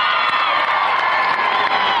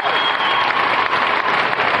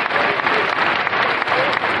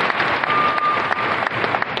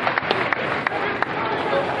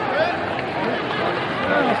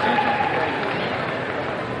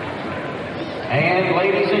 And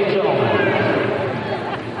ladies and gentlemen,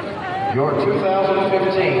 your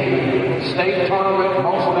 2015 state tournament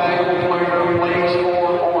most valuable player plays for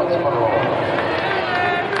Owensboro.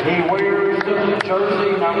 He wears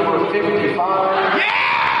jersey number 55. Yeah!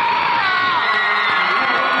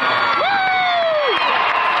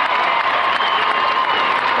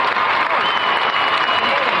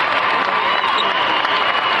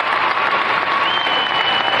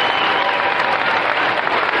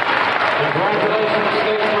 Congratulations,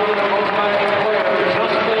 state tournament most valuable player,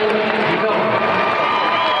 Justin Miller.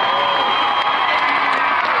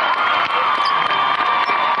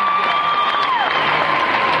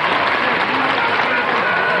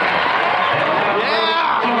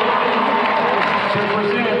 To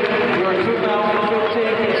present your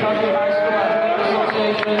 2015 Kentucky High School Athletic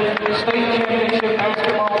Association State Championship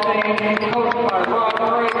Basketball Team, coached by Rod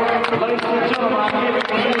Gray. Ladies and gentlemen, I give it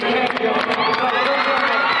to the champion.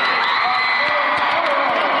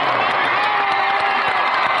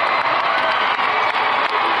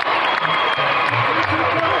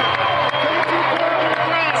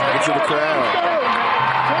 To the crowd.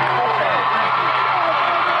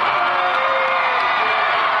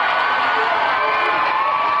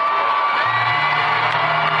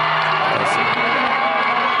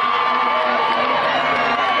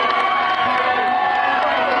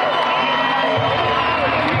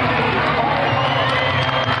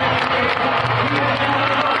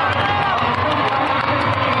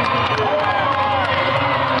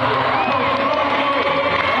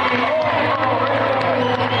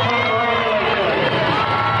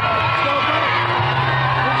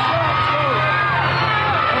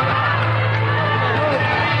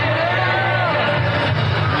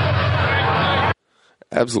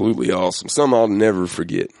 Absolutely awesome. Some I'll never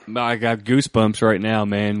forget. I got goosebumps right now,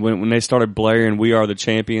 man. When they started blaring "We Are the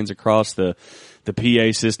Champions" across the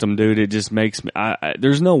PA system, dude, it just makes me.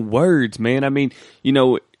 There's no words, man. I mean,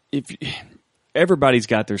 if everybody's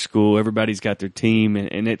got their school, everybody's got their team,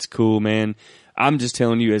 and it's cool, man. I'm just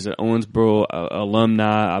telling you, as an Owensboro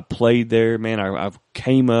alumni, I played there, man. I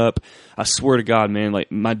came up. I swear to God, man,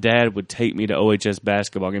 like my dad would take me to OHS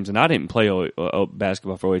basketball games, and I didn't play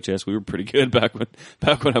basketball for OHS. We were pretty good back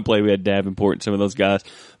when I played. We had Davenport and some of those guys,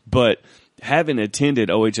 but having attended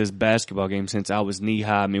OHS basketball games since I was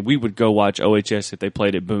knee-high, I mean, we would go watch OHS if they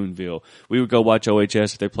played at Boonville. We would go watch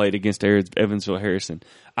OHS if they played against Evansville Harrison.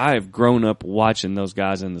 I have grown up watching those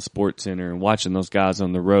guys in the sports center and watching those guys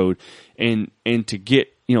on the road, and to get,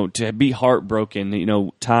 you know, to be heartbroken, you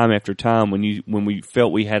know, time after time when we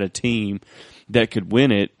felt we had a team that could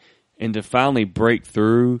win it, and to finally break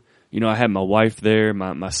through. You know, I had my wife there.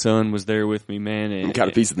 My son was there with me, man. And got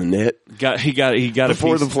a piece of the net. He got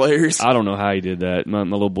before a piece. The players. I don't know how he did that. My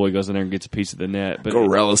little boy goes in there and gets a piece of the net. But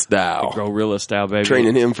Gorilla style, baby.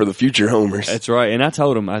 Training him for the future homers. That's right. And I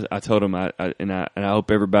told him, I hope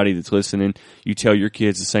everybody that's listening, you tell your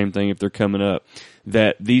kids the same thing if they're coming up,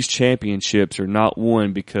 that these championships are not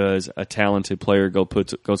won because a talented player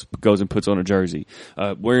goes and puts on a jersey.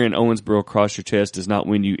 Wearing Owensboro across your chest does not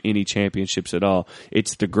win you any championships at all.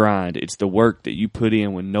 It's the grind. It's the work that you put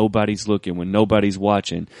in when nobody's looking, when nobody's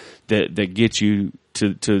watching, that gets you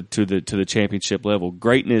to the championship level.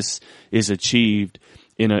 Greatness is achieved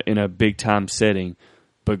in a big time setting,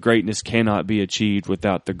 but greatness cannot be achieved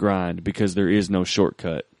without the grind because there is no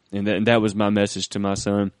shortcut. And that was my message to my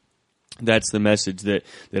son. That's the message that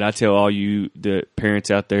I tell all you the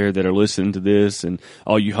parents out there that are listening to this, and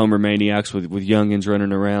all you Homer maniacs with youngins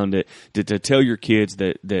running around, to tell your kids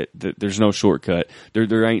that there's no shortcut.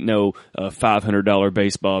 There ain't no $500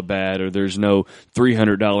 baseball bat, or there's no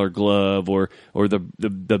 $300 glove, or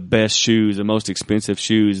the best shoes, the most expensive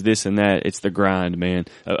shoes, this and that. It's the grind, man.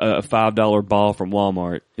 A $5 ball from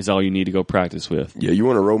Walmart is all you need to go practice with. Yeah, you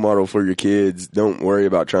want a role model for your kids. Don't worry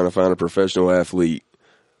about trying to find a professional athlete.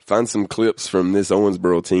 Find some clips from this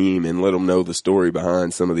Owensboro team and let them know the story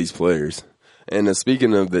behind some of these players. And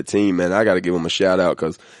speaking of the team, man, I got to give them a shout out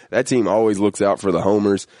because that team always looks out for the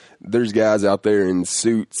homers. There's guys out there in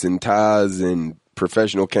suits and ties and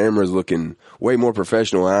professional cameras looking way more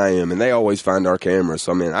professional than I am, and they always find our cameras.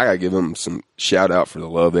 So, I mean, I got to give them some shout out for the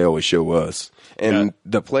love they always show us. And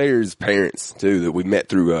the players' parents, too, that we met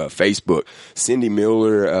through Facebook. Cindy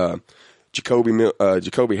Miller,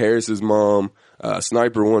 Jacoby Harris's mom,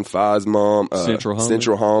 Sniper 1-5's mom,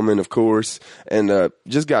 Central Holman, of course, and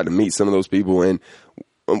just got to meet some of those people. And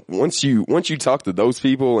once you talk to those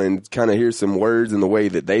people and kind of hear some words and the way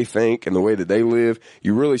that they think and the way that they live,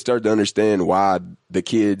 you really start to understand why the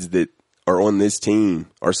kids that are on this team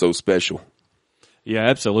are so special. Yeah,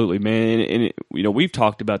 absolutely, man. And you know, we've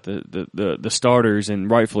talked about the starters,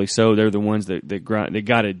 and rightfully so. They're the ones that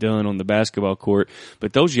got it done on the basketball court.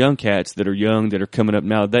 But those young cats that are young, that are coming up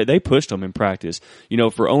now, they pushed them in practice. You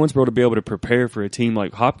know, for Owensboro to be able to prepare for a team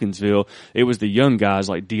like Hopkinsville, it was the young guys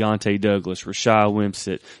like Deontay Douglas, Rashai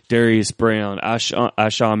Wimsett, Darius Brown,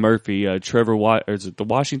 Ashawn Murphy, Trevor is it the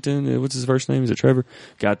Washington? What's his first name? Is it Trevor?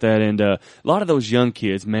 Got that. And a lot of those young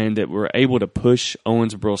kids, man, that were able to push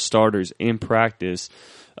Owensboro starters in practice.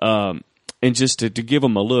 And just to give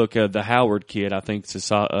them a look, the Howard kid, I think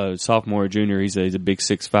it's a sophomore or junior, he's a big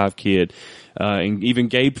 6'5" kid. And even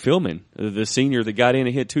Gabe Philman, the senior that got in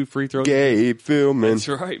and hit 2 free throws. Gabe Philman. That's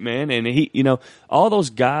right, man. And he, you know, all those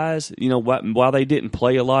guys, you know, while they didn't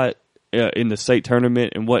play a lot in the state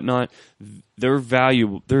tournament and whatnot, their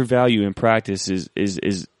value in practice is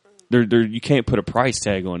you can't put a price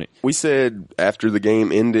tag on it. We said after the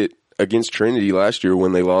game ended against Trinity last year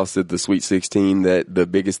when they lost at the Sweet 16 that the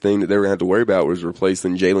biggest thing that they were going to have to worry about was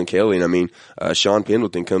replacing Jalen Kelly. And I mean, Sean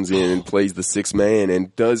Pendleton comes in and plays the sixth man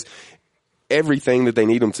and does everything that they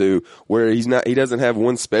need him to, where he doesn't have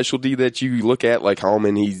one specialty that you look at like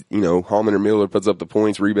Holman. Holman or Miller puts up the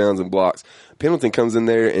points, rebounds, and blocks. Pendleton comes in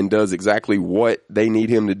there and does exactly what they need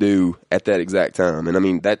him to do at that exact time. And I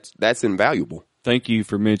mean, that's invaluable. Thank you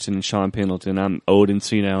for mentioning Sean Pendleton. I'm old and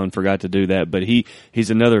senile and forgot to do that, but he's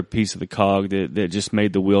another piece of the cog that just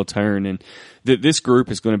made the wheel turn. And this group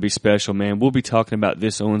is going to be special, man. We'll be talking about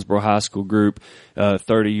this Owensboro High School group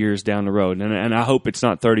 30 years down the road. And I hope it's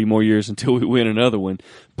not 30 more years until we win another one.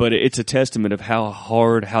 But it's a testament of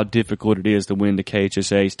how difficult it is to win the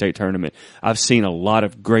KHSAA state tournament. I've seen a lot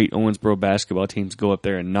of great Owensboro basketball teams go up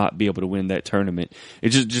there and not be able to win that tournament.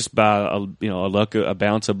 It's just by a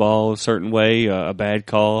bounce a ball a certain way, a bad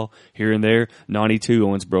call here and there. 92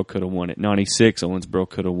 Owensboro could have won it. 96 Owensboro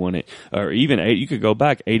could have won it. Or even you could go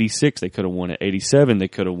back 86 they could have won it. 87 they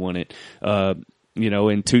could have won it.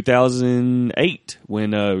 In 2008,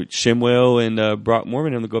 when Shimwell and Brock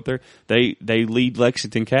Mormon go up there, they lead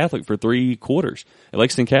Lexington Catholic for 3 quarters. And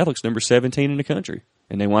Lexington Catholic's number 17 in the country,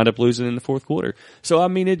 and they wind up losing in the 4th quarter. So, I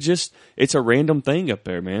mean, it's a random thing up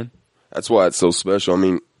there, man. That's why it's so special. I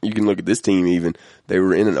mean, you can look at this team even. They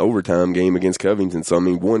were in an overtime game against Covington. So, I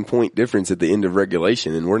mean, 1 point difference at the end of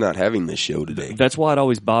regulation, and we're not having this show today. That's why it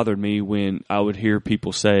always bothered me when I would hear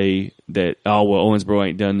people say that, oh, well, Owensboro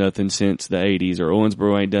ain't done nothing since the 80s, or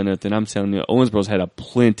Owensboro ain't done nothing. I'm telling you, Owensboro's had a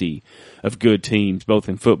plenty of good teams, both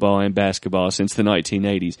in football and basketball, since the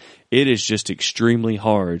 1980s. It is just extremely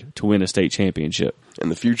hard to win a state championship. And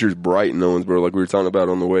the future's bright in Owensboro, like we were talking about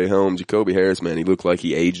on the way home. Jacoby Harris, man, he looked like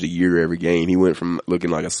he aged a year every game. He went from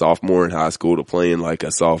looking like a sophomore in high school to playing like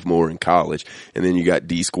a sophomore in college. And then you got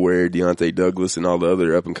D Squared, Deontay Douglas, and all the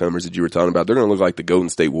other up-and-comers that you were talking about. They're going to look like the Golden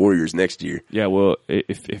State Warriors next year. Yeah, well,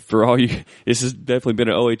 if for all you, this has definitely been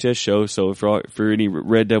an OHS show, so for any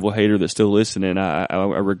Red Devil hater that's still listening, I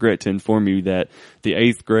regret to inform you that the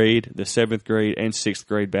 8th grade, the 7th grade, and 6th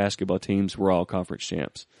grade basketball teams were all conference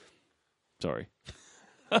champs. Sorry.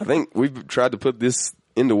 I think we've tried to put this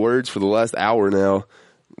into words for the last hour now.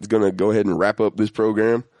 It's going to go ahead and wrap up this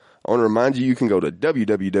program. I want to remind you can go to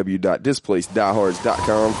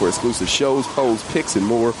www.displacediehards.com for exclusive shows, polls, picks, and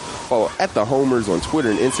more. Follow at The Homers on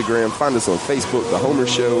Twitter and Instagram. Find us on Facebook, The Homer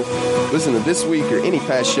Show. Listen to this week or any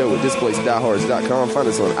past show at displacediehards.com. Find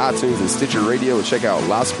us on iTunes and Stitcher Radio, and check out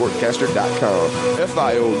livesportcaster.com.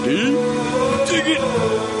 FIOD. Dig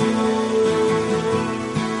it!